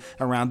shopping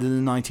around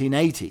in the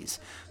 1980s.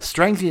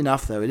 Strangely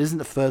enough, though, it isn't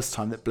the first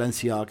time that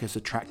Balenciaga has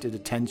attracted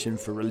attention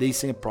for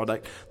releasing a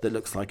product that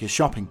looks like a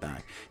shopping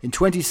bag. In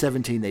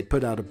 2017, they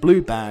put out a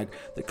blue bag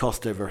that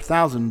cost over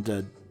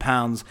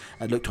 £1,000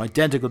 and looked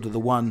identical to the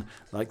one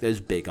like those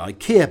big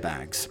IKEA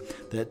bags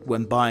that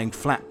when buying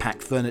flat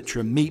pack furniture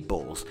and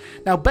meatballs.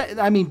 Now,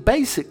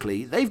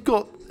 basically,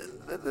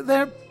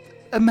 they're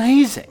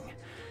amazing,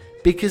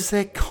 because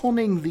they're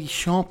conning the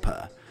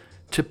shopper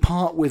to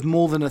part with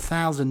more than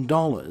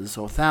 $1,000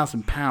 or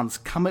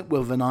 £1,000, come up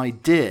with an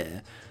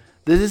idea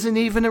that isn't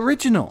even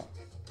original.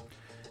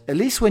 At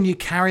least when you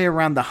carry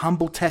around the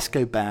humble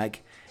Tesco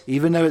bag,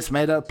 even though it's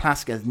made out of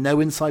plastic and has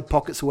no inside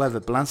pockets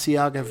whatsoever,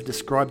 Balenciaga have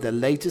described their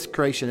latest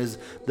creation as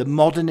the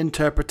modern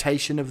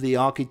interpretation of the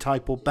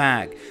archetypal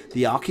bag.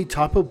 The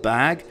archetypal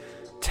bag?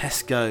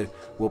 Tesco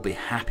will be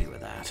happy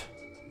with that.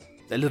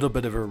 A little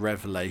bit of a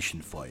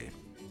revelation for you.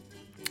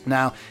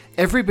 Now,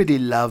 everybody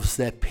loves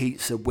their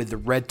pizza with the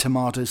red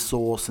tomato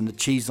sauce and the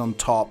cheese on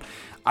top.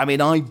 I mean,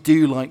 I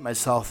do like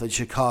myself a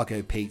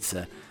Chicago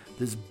pizza.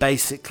 There's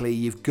basically,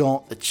 you've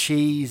got the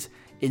cheese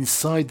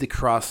inside the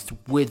crust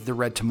with the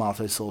red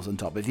tomato sauce on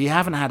top. If you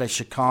haven't had a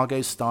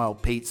Chicago-style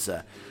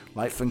pizza,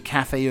 like from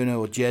Cafe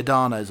Uno or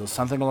Giordano's or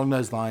something along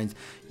those lines,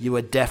 you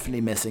are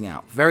definitely missing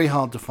out. Very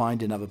hard to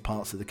find in other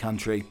parts of the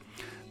country,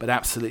 but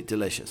absolutely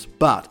delicious.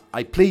 But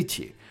I plead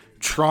to you,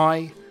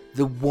 try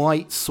the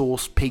white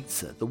sauce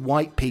pizza, the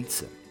white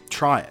pizza.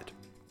 Try it.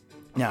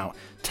 Now,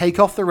 take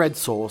off the red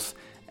sauce,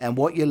 and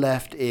what you're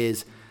left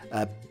is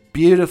a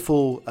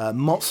beautiful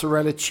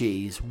mozzarella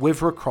cheese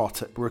with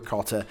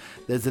ricotta.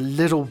 There's a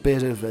little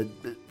bit of a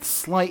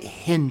slight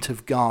hint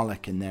of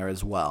garlic in there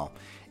as well,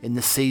 in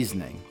the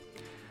seasoning.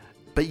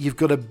 But you've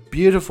got a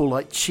beautiful,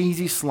 like,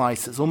 cheesy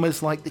slice that's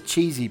almost like the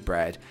cheesy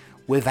bread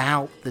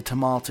without the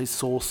tomato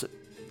sauce that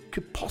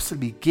could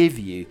possibly give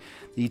you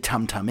the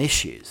tum-tum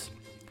issues.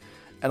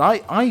 And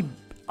I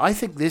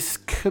think this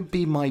could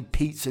be my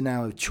pizza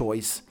now of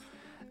choice.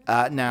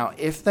 Now,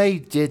 if they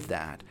did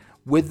that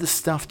with the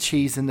stuffed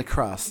cheese in the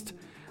crust,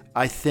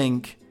 I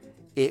think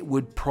it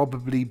would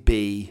probably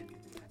be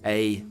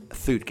a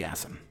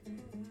foodgasm.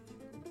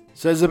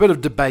 So there's a bit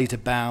of debate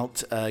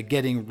about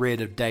getting rid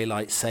of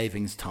daylight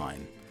savings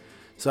time.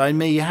 So I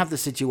mean, you have the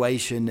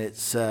situation,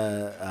 it's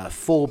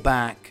fall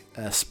back,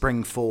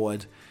 spring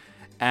forward,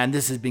 and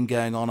this has been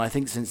going on, I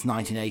think, since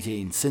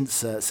 1918,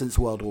 since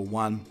World War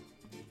One.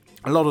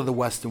 A lot of the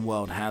Western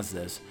world has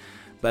this,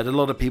 but a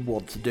lot of people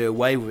want to do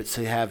away with it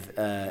so you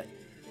have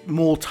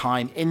more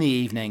time in the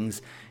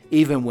evenings,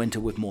 even winter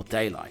with more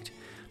daylight.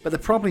 But the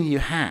problem you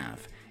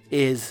have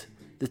is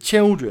the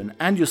children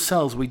and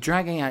yourselves will be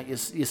dragging out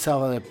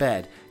yourself out of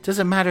bed.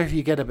 Doesn't matter if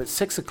you get up at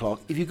 6 o'clock.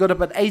 If you got up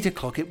at 8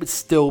 o'clock, it would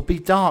still be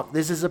dark.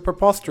 This is a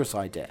preposterous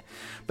idea.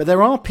 But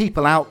there are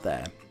people out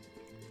there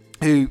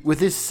who, with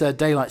this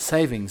daylight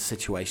savings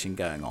situation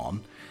going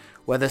on,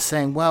 where they're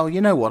saying, well,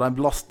 you know what, I've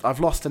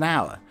lost an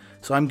hour,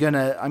 so I'm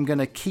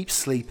gonna keep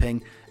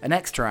sleeping an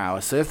extra hour.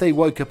 So if they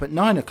woke up at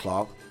 9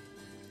 o'clock,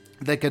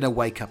 they're gonna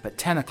wake up at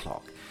 10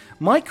 o'clock.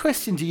 My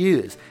question to you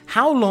is,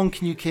 how long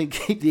can you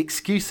keep the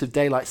excuse of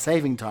daylight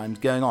saving times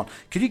going on?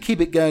 Could you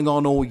keep it going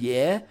on all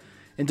year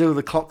until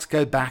the clocks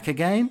go back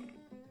again?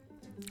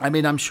 I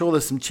mean, I'm sure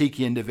there's some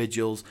cheeky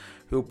individuals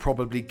who will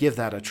probably give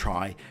that a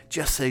try,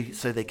 just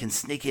so they can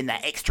sneak in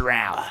that extra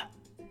hour.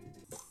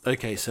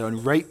 Okay, so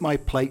on Rate My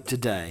Plate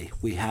today,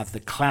 we have the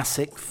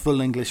classic full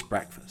English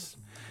breakfast.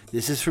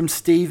 This is from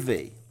Steve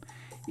V.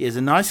 Here's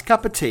a nice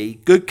cup of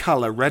tea, good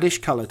colour, reddish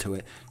colour to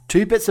it,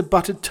 2 bits of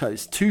buttered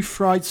toast, 2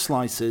 fried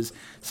slices,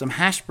 some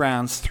hash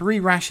browns, 3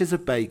 rashers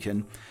of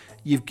bacon.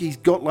 He's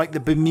got like the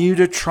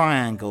Bermuda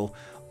Triangle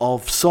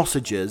of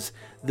sausages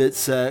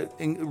that's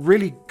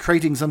really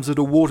creating some sort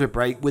of water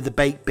break with the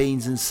baked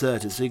beans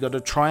inserted. So you've got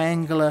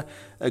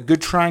a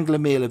good triangular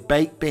meal of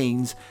baked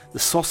beans, the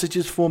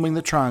sausages forming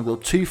the triangle,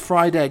 2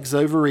 fried eggs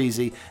over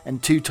easy,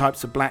 and 2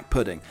 types of black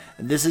pudding.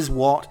 And this is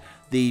what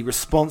the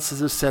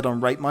responses have said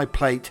on Rate My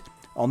Plate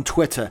on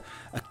Twitter.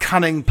 A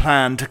cunning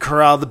plan to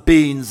corral the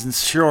beans,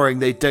 ensuring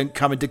they don't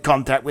come into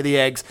contact with the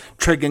eggs,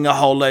 triggering a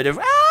whole load of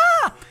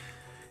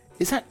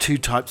Is that 2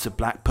 types of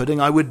black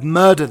pudding? I would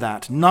murder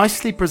that.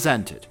 Nicely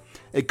presented.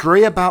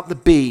 Agree about the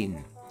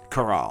bean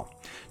corral.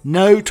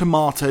 No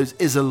tomatoes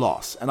is a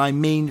loss, and I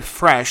mean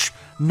fresh,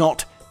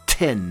 not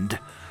tinned.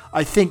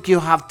 I think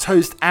you'll have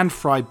toast and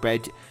fried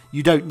bread.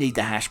 You don't need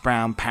the hash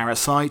brown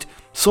parasite.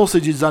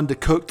 Sausage is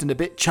undercooked and a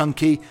bit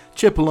chunky.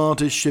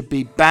 Chipolatas should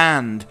be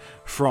banned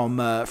from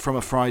a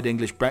fried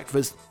English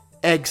breakfast.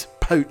 Eggs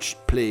poached,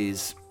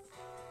 please.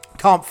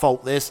 Can't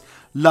fault this.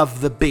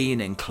 Love the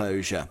bean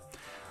enclosure.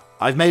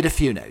 I've made a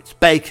few notes.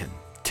 Bacon,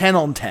 10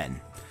 on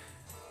 10.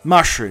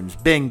 Mushrooms,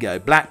 bingo.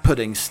 Black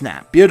pudding,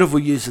 snap. Beautiful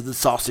use of the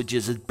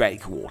sausages as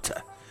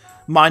breakwater.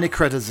 Minor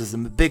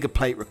criticism, a bigger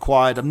plate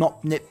required. I'm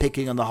not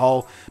nitpicking on the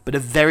whole, but a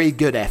very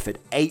good effort.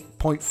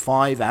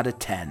 8.5 out of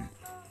 10.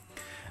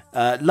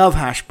 Love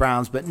hash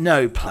browns, but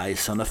no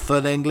place on a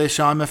full English,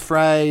 I'm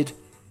afraid.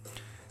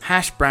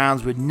 Hash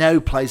browns with no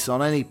place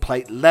on any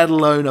plate, let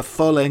alone a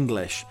full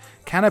English.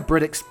 Can a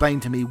Brit explain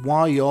to me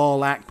why you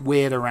all act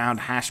weird around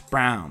hash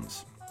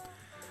browns?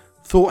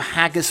 Thought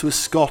haggis was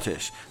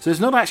Scottish. So it's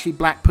not actually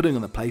black pudding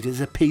on the plate,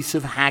 it's a piece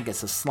of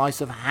haggis, a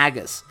slice of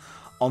haggis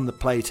on the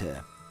plate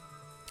here.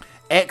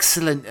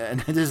 Excellent,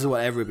 and this is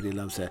what everybody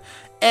loves here,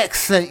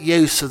 excellent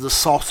use of the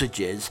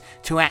sausages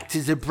to act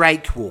as a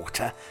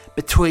breakwater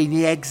between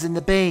the eggs and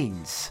the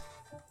beans.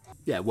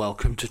 Yeah,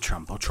 welcome to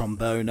Trump or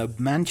Trombone. A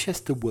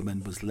Manchester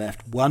woman was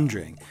left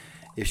wondering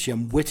if she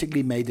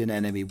unwittingly made an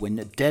enemy when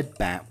a dead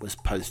bat was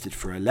posted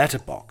for a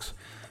letterbox.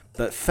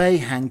 But Faye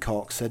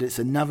Hancock said it's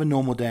another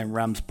normal day in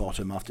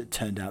Ramsbottom after it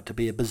turned out to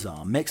be a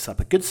bizarre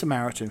mix-up. A good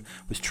Samaritan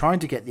was trying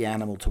to get the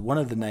animal to one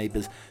of the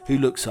neighbours who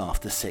looks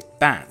after sick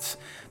bats.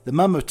 The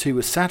mum of 2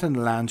 was sat in the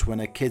lounge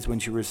when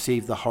she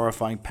received the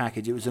horrifying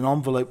package. It was an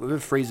envelope with a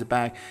freezer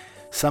bag.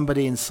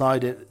 Somebody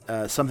inside it,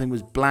 something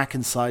was black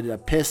inside it. I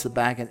pierced the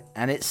bag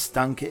and it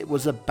stunk. It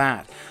was a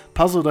bat.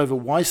 Puzzled over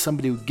why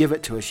somebody would give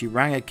it to her, she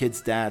rang her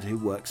kid's dad, who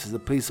works as a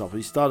police officer.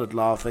 He started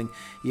laughing.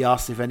 He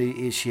asked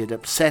if she had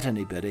upset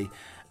anybody.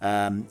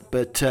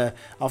 But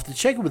after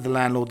checking with the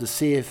landlord to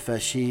see if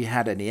she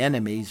had any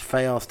enemies,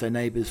 Faye asked her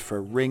neighbours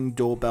for Ring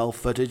doorbell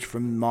footage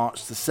from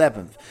March the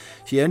 7th.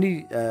 She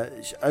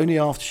only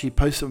after she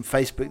posted on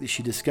Facebook that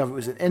she discovered it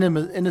was an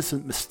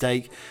innocent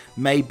mistake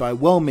made by a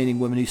well-meaning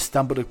woman who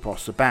stumbled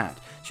across the bat.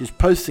 She was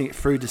posting it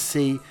through to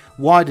see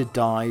why it had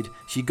died.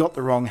 She got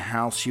the wrong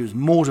house. She was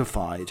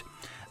mortified.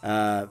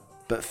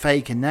 But Faye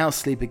can now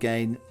sleep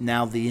again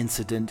now the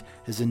incident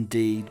has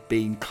indeed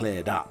been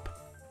cleared up.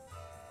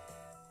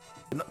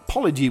 An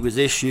apology was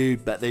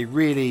issued, but they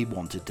really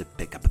wanted to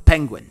pick up a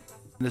penguin.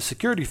 And the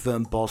security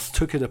firm boss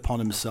took it upon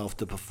himself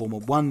to perform a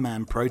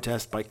one-man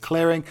protest by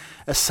clearing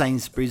a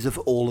Sainsbury's of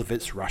all of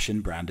its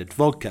Russian-branded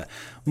vodka.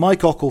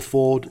 Mike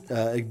Ockleford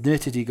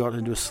admitted he got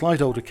into a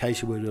slight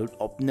altercation with an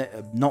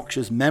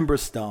obnoxious member of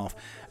staff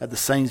at the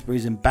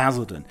Sainsbury's in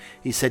Basildon.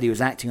 He said he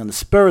was acting on the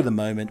spur of the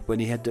moment when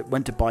he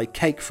went to buy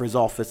cake for his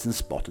office and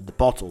spotted the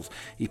bottles.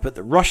 He put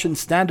the Russian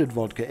standard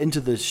vodka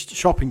into the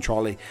shopping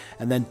trolley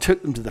and then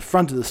took them to the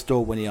front of the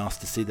store when he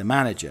asked to see the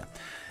manager.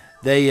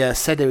 They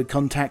said they would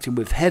contact him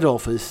with head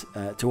office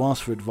to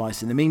ask for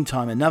advice. In the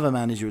meantime, another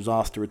manager was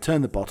asked to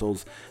return the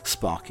bottles,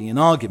 sparking an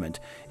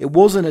argument. It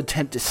wasn't an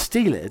attempt to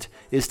steal it,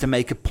 it was to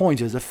make a point.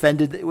 He was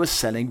offended that it was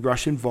selling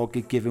Russian vodka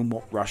given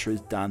what Russia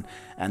has done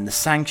and the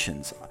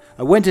sanctions.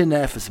 I went in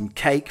there for some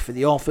cake for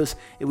the office.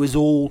 It was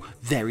all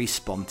very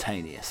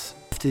spontaneous.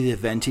 After the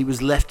event, he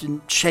was left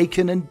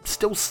shaken and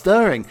still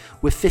stirring,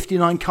 with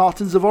 59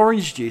 cartons of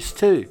orange juice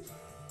too.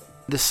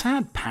 The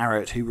sad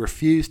parrot who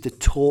refused to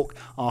talk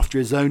after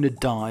his owner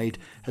died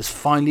has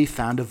finally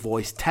found a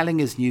voice telling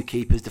his new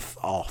keepers to f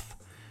off.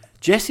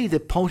 Jesse the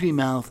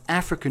potty-mouthed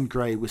African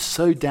grey was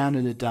so down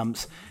in the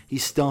dumps he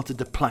started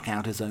to pluck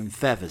out his own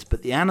feathers,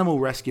 but the animal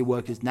rescue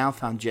workers now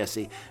found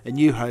Jesse a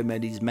new home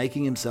and he's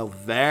making himself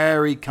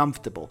very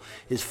comfortable.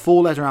 His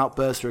four-letter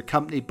outbursts are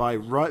accompanied by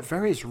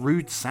various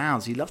rude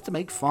sounds. He loves to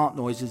make fart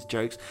noises,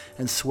 jokes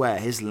and swear.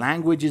 His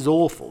language is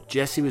awful.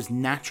 Jesse was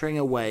nattering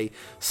away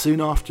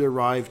soon after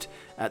arrived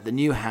at the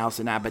new house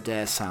in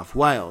Aberdare, South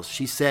Wales.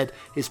 She said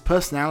his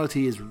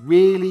personality is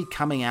really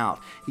coming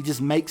out. He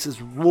just makes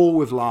us roar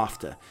with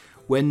laughter.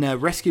 When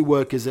rescue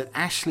workers at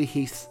Ashley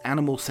Heath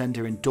Animal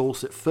Centre in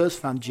Dorset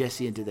first found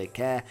Jesse into their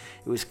care,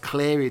 it was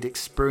clear he'd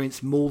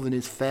experienced more than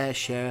his fair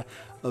share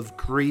of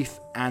grief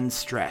and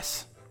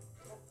stress.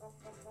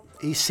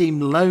 He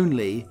seemed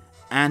lonely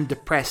and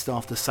depressed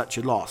after such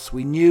a loss.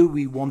 We knew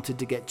we wanted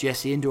to get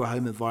Jesse into a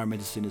home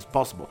environment as soon as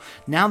possible.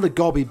 Now the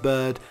gobby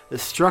bird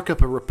has struck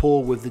up a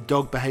rapport with the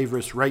dog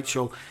behaviourist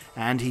Rachel,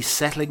 and he's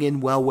settling in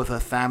well with her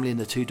family and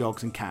the two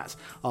dogs and cats.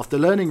 After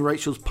learning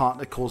Rachel's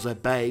partner calls her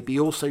babe, he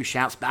also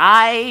shouts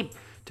babe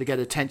to get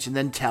attention,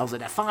 then tells her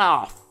to fuck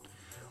off.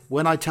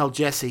 When I tell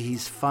Jesse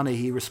he's funny,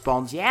 he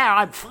responds, yeah,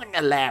 I'm fucking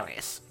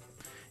hilarious.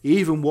 He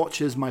even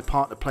watches my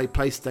partner play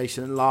PlayStation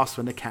and laughs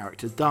when the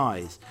character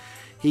dies.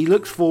 He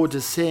looks forward to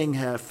seeing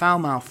her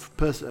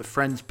foul-mouthed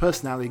friend's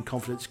personality and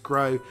confidence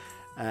grow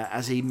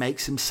as he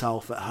makes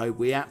himself at home.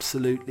 We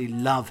absolutely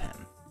love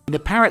him. The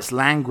parrot's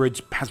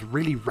language has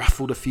really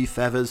ruffled a few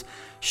feathers.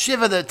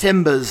 Shiver the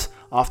timbers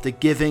after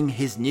giving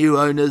his new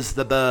owners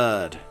the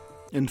bird.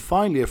 And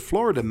finally, a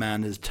Florida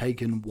man has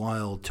taken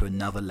Wild to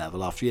another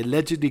level after he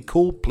allegedly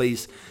called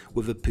police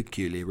with a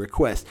peculiar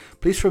request.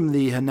 Police from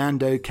the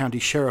Hernando County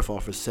Sheriff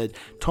Office said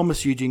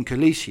Thomas Eugene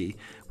Kalishi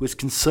was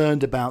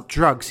concerned about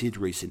drugs he had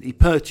recently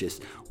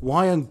purchased.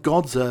 Why on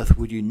God's earth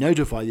would you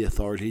notify the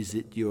authorities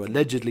that your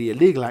allegedly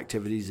illegal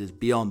activities is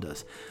beyond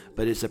us?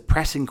 But it's a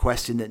pressing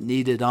question that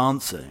needed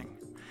answering.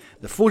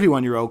 The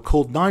 41-year-old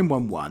called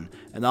 911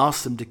 and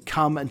asked them to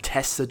come and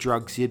test the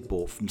drugs he had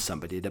bought from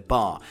somebody at a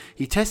bar.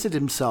 He tested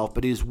himself,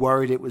 but he was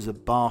worried it was a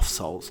bath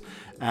salts,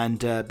 and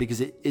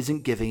because it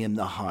isn't giving him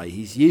the high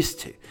he's used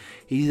to.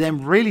 He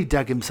then really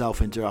dug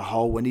himself into a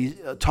hole when he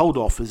told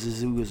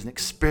officers he was an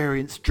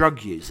experienced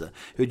drug user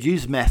who had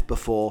used meth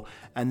before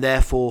and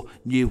therefore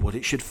knew what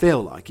it should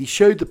feel like. He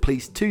showed the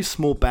police two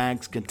small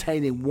bags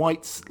containing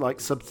white-like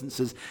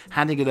substances,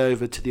 handing it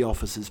over to the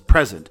officers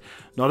present.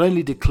 Not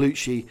only did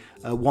Colucci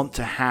want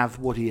to have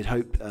what he had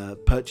hoped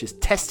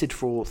purchased tested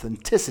for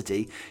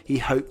authenticity, he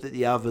hoped that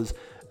the others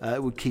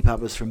would keep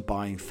others from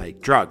buying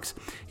fake drugs.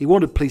 He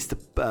wanted police to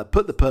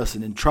put the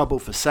person in trouble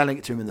for selling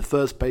it to him in the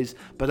first place,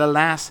 but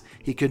alas,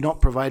 he could not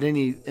provide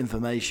any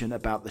information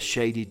about the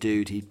shady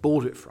dude he'd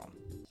bought it from.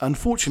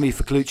 Unfortunately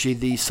for Colucci,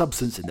 the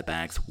substance in the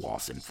bags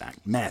was in fact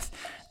meth.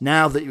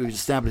 Now that we've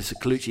established that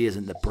Colucci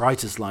isn't the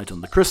brightest light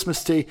on the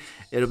Christmas tree,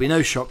 it'll be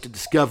no shock to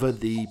discover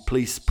the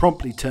police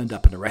promptly turned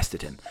up and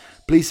arrested him.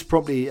 Police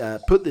promptly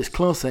put this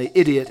Class A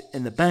idiot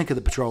in the back of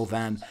the patrol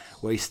van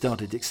where he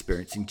started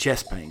experiencing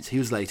chest pains. He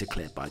was later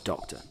cleared by a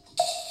doctor.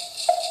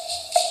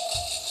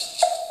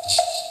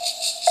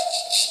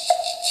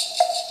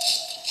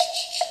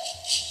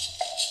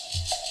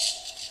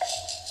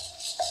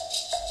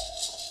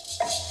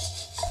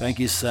 Thank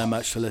you so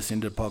much for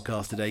listening to the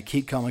podcast today.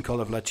 Keep Calm and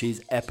Cauliflower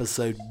Cheese,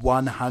 episode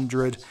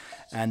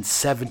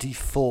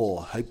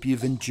 174. Hope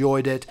you've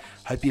enjoyed it.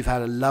 Hope you've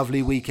had a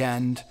lovely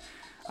weekend.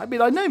 I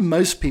mean, I know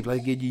most people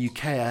in the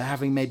UK are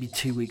having maybe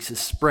 2 weeks of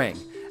spring.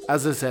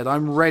 As I said,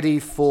 I'm ready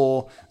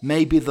for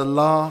maybe the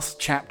last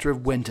chapter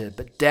of winter,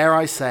 but dare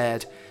I say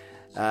it,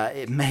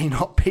 it may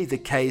not be the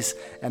case,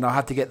 and I'll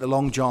have to get the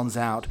long johns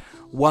out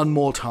one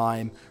more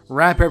time,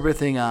 wrap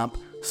everything up,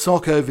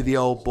 sock over the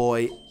old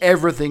boy.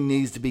 Everything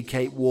needs to be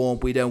kept warm.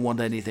 We don't want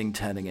anything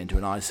turning into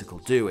an icicle,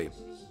 do we?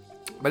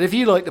 But if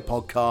you like the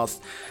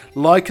podcast,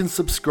 like and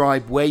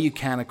subscribe where you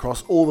can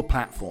across all the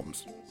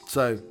platforms.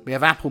 So we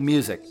have Apple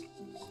Music,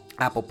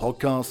 Apple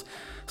Podcasts,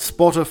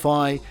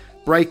 Spotify,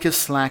 Breaker,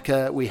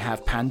 Slacker, we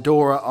have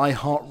Pandora,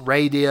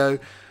 iHeartRadio,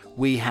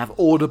 we have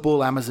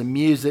Audible, Amazon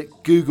Music,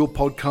 Google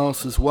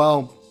Podcasts as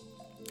well,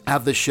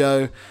 have the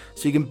show,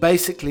 so you can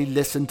basically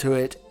listen to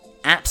it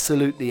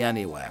absolutely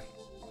anywhere.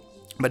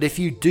 But if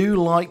you do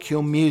like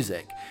your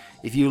music,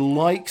 if you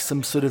like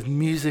some sort of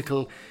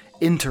musical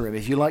interim,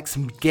 if you like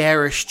some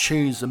garish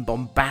tunes and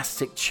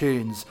bombastic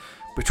tunes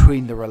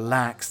between the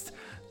relaxed,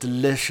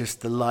 delicious,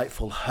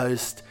 delightful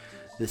host,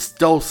 the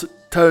dulcet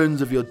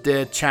tones of your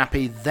dear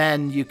chappie,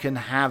 then you can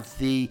have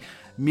the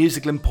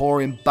Musical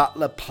Emporium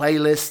Butler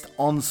playlist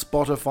on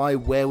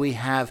Spotify, where we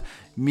have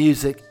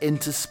music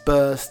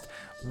interspersed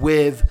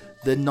with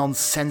the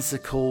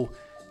nonsensical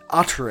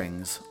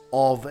utterings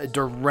of a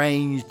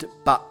deranged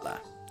butler.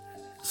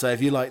 So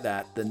if you like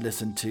that, then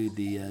listen to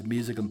the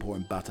Musical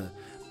Emporium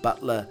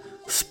Butler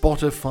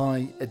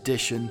Spotify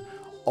edition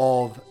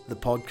of the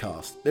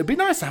podcast. It'd be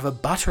nice to have a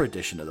butter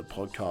edition of the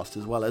podcast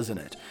as well, isn't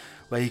it?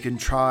 Where you can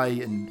try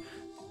and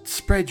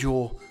spread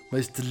your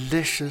most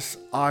delicious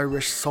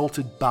Irish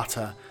salted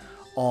butter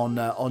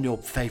on your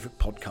favourite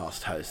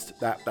podcast host.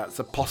 That's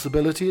a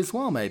possibility as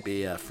well,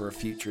 maybe, for a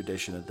future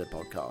edition of the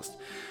podcast.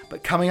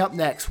 But coming up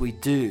next, we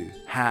do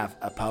have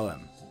a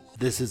poem.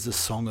 This is the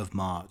Song of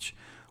March.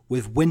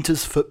 With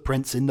winter's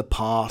footprints in the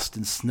past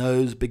and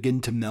snows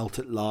begin to melt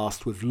at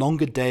last, with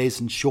longer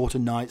days and shorter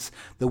nights,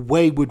 the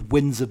wayward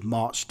winds of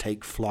March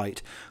take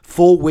flight.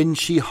 4 winds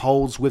she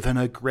holds within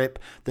her grip,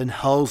 then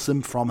hurls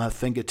them from her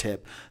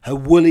fingertip. Her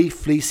woolly,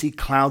 fleecy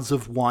clouds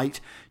of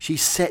white she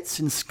sets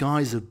in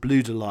skies of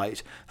blue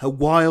delight. Her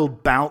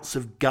wild bouts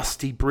of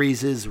gusty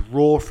breezes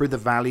roar through the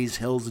valleys,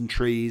 hills and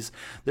trees.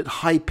 That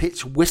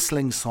high-pitched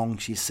whistling song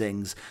she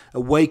sings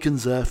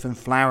awakens earth and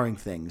flowering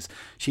things.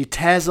 She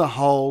tears a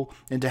hole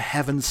into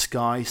heaven's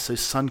sky so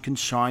sun can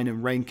shine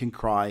and rain can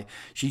cry.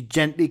 She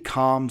gently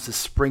calms as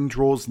spring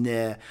draws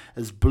near,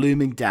 as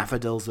blooming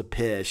daffodils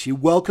appear. She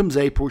welcomes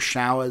April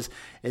showers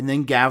and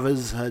then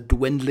gathers her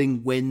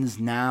dwindling winds.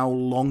 Now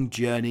long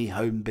journey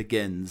home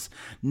begins,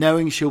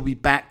 knowing she'll be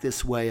back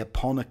this way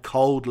upon a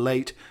cold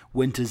late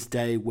winter's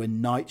day,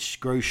 when nights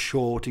grow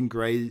short and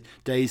grey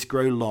days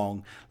grow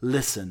long.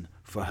 Listen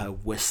for her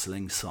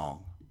whistling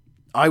song.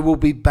 I will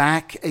be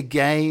back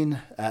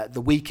again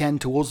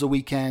towards the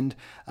weekend,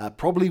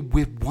 probably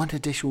with one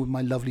edition with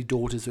my lovely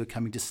daughters who are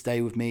coming to stay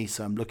with me,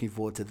 so I'm looking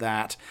forward to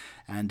that,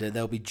 and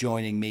they'll be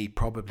joining me,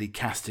 probably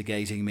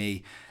castigating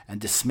me and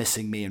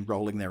dismissing me and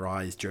rolling their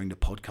eyes during the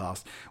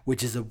podcast,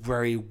 which is a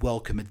very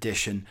welcome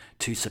addition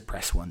to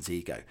suppress one's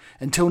ego.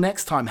 Until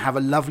next time, have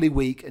a lovely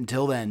week.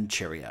 Until then,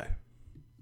 cheerio.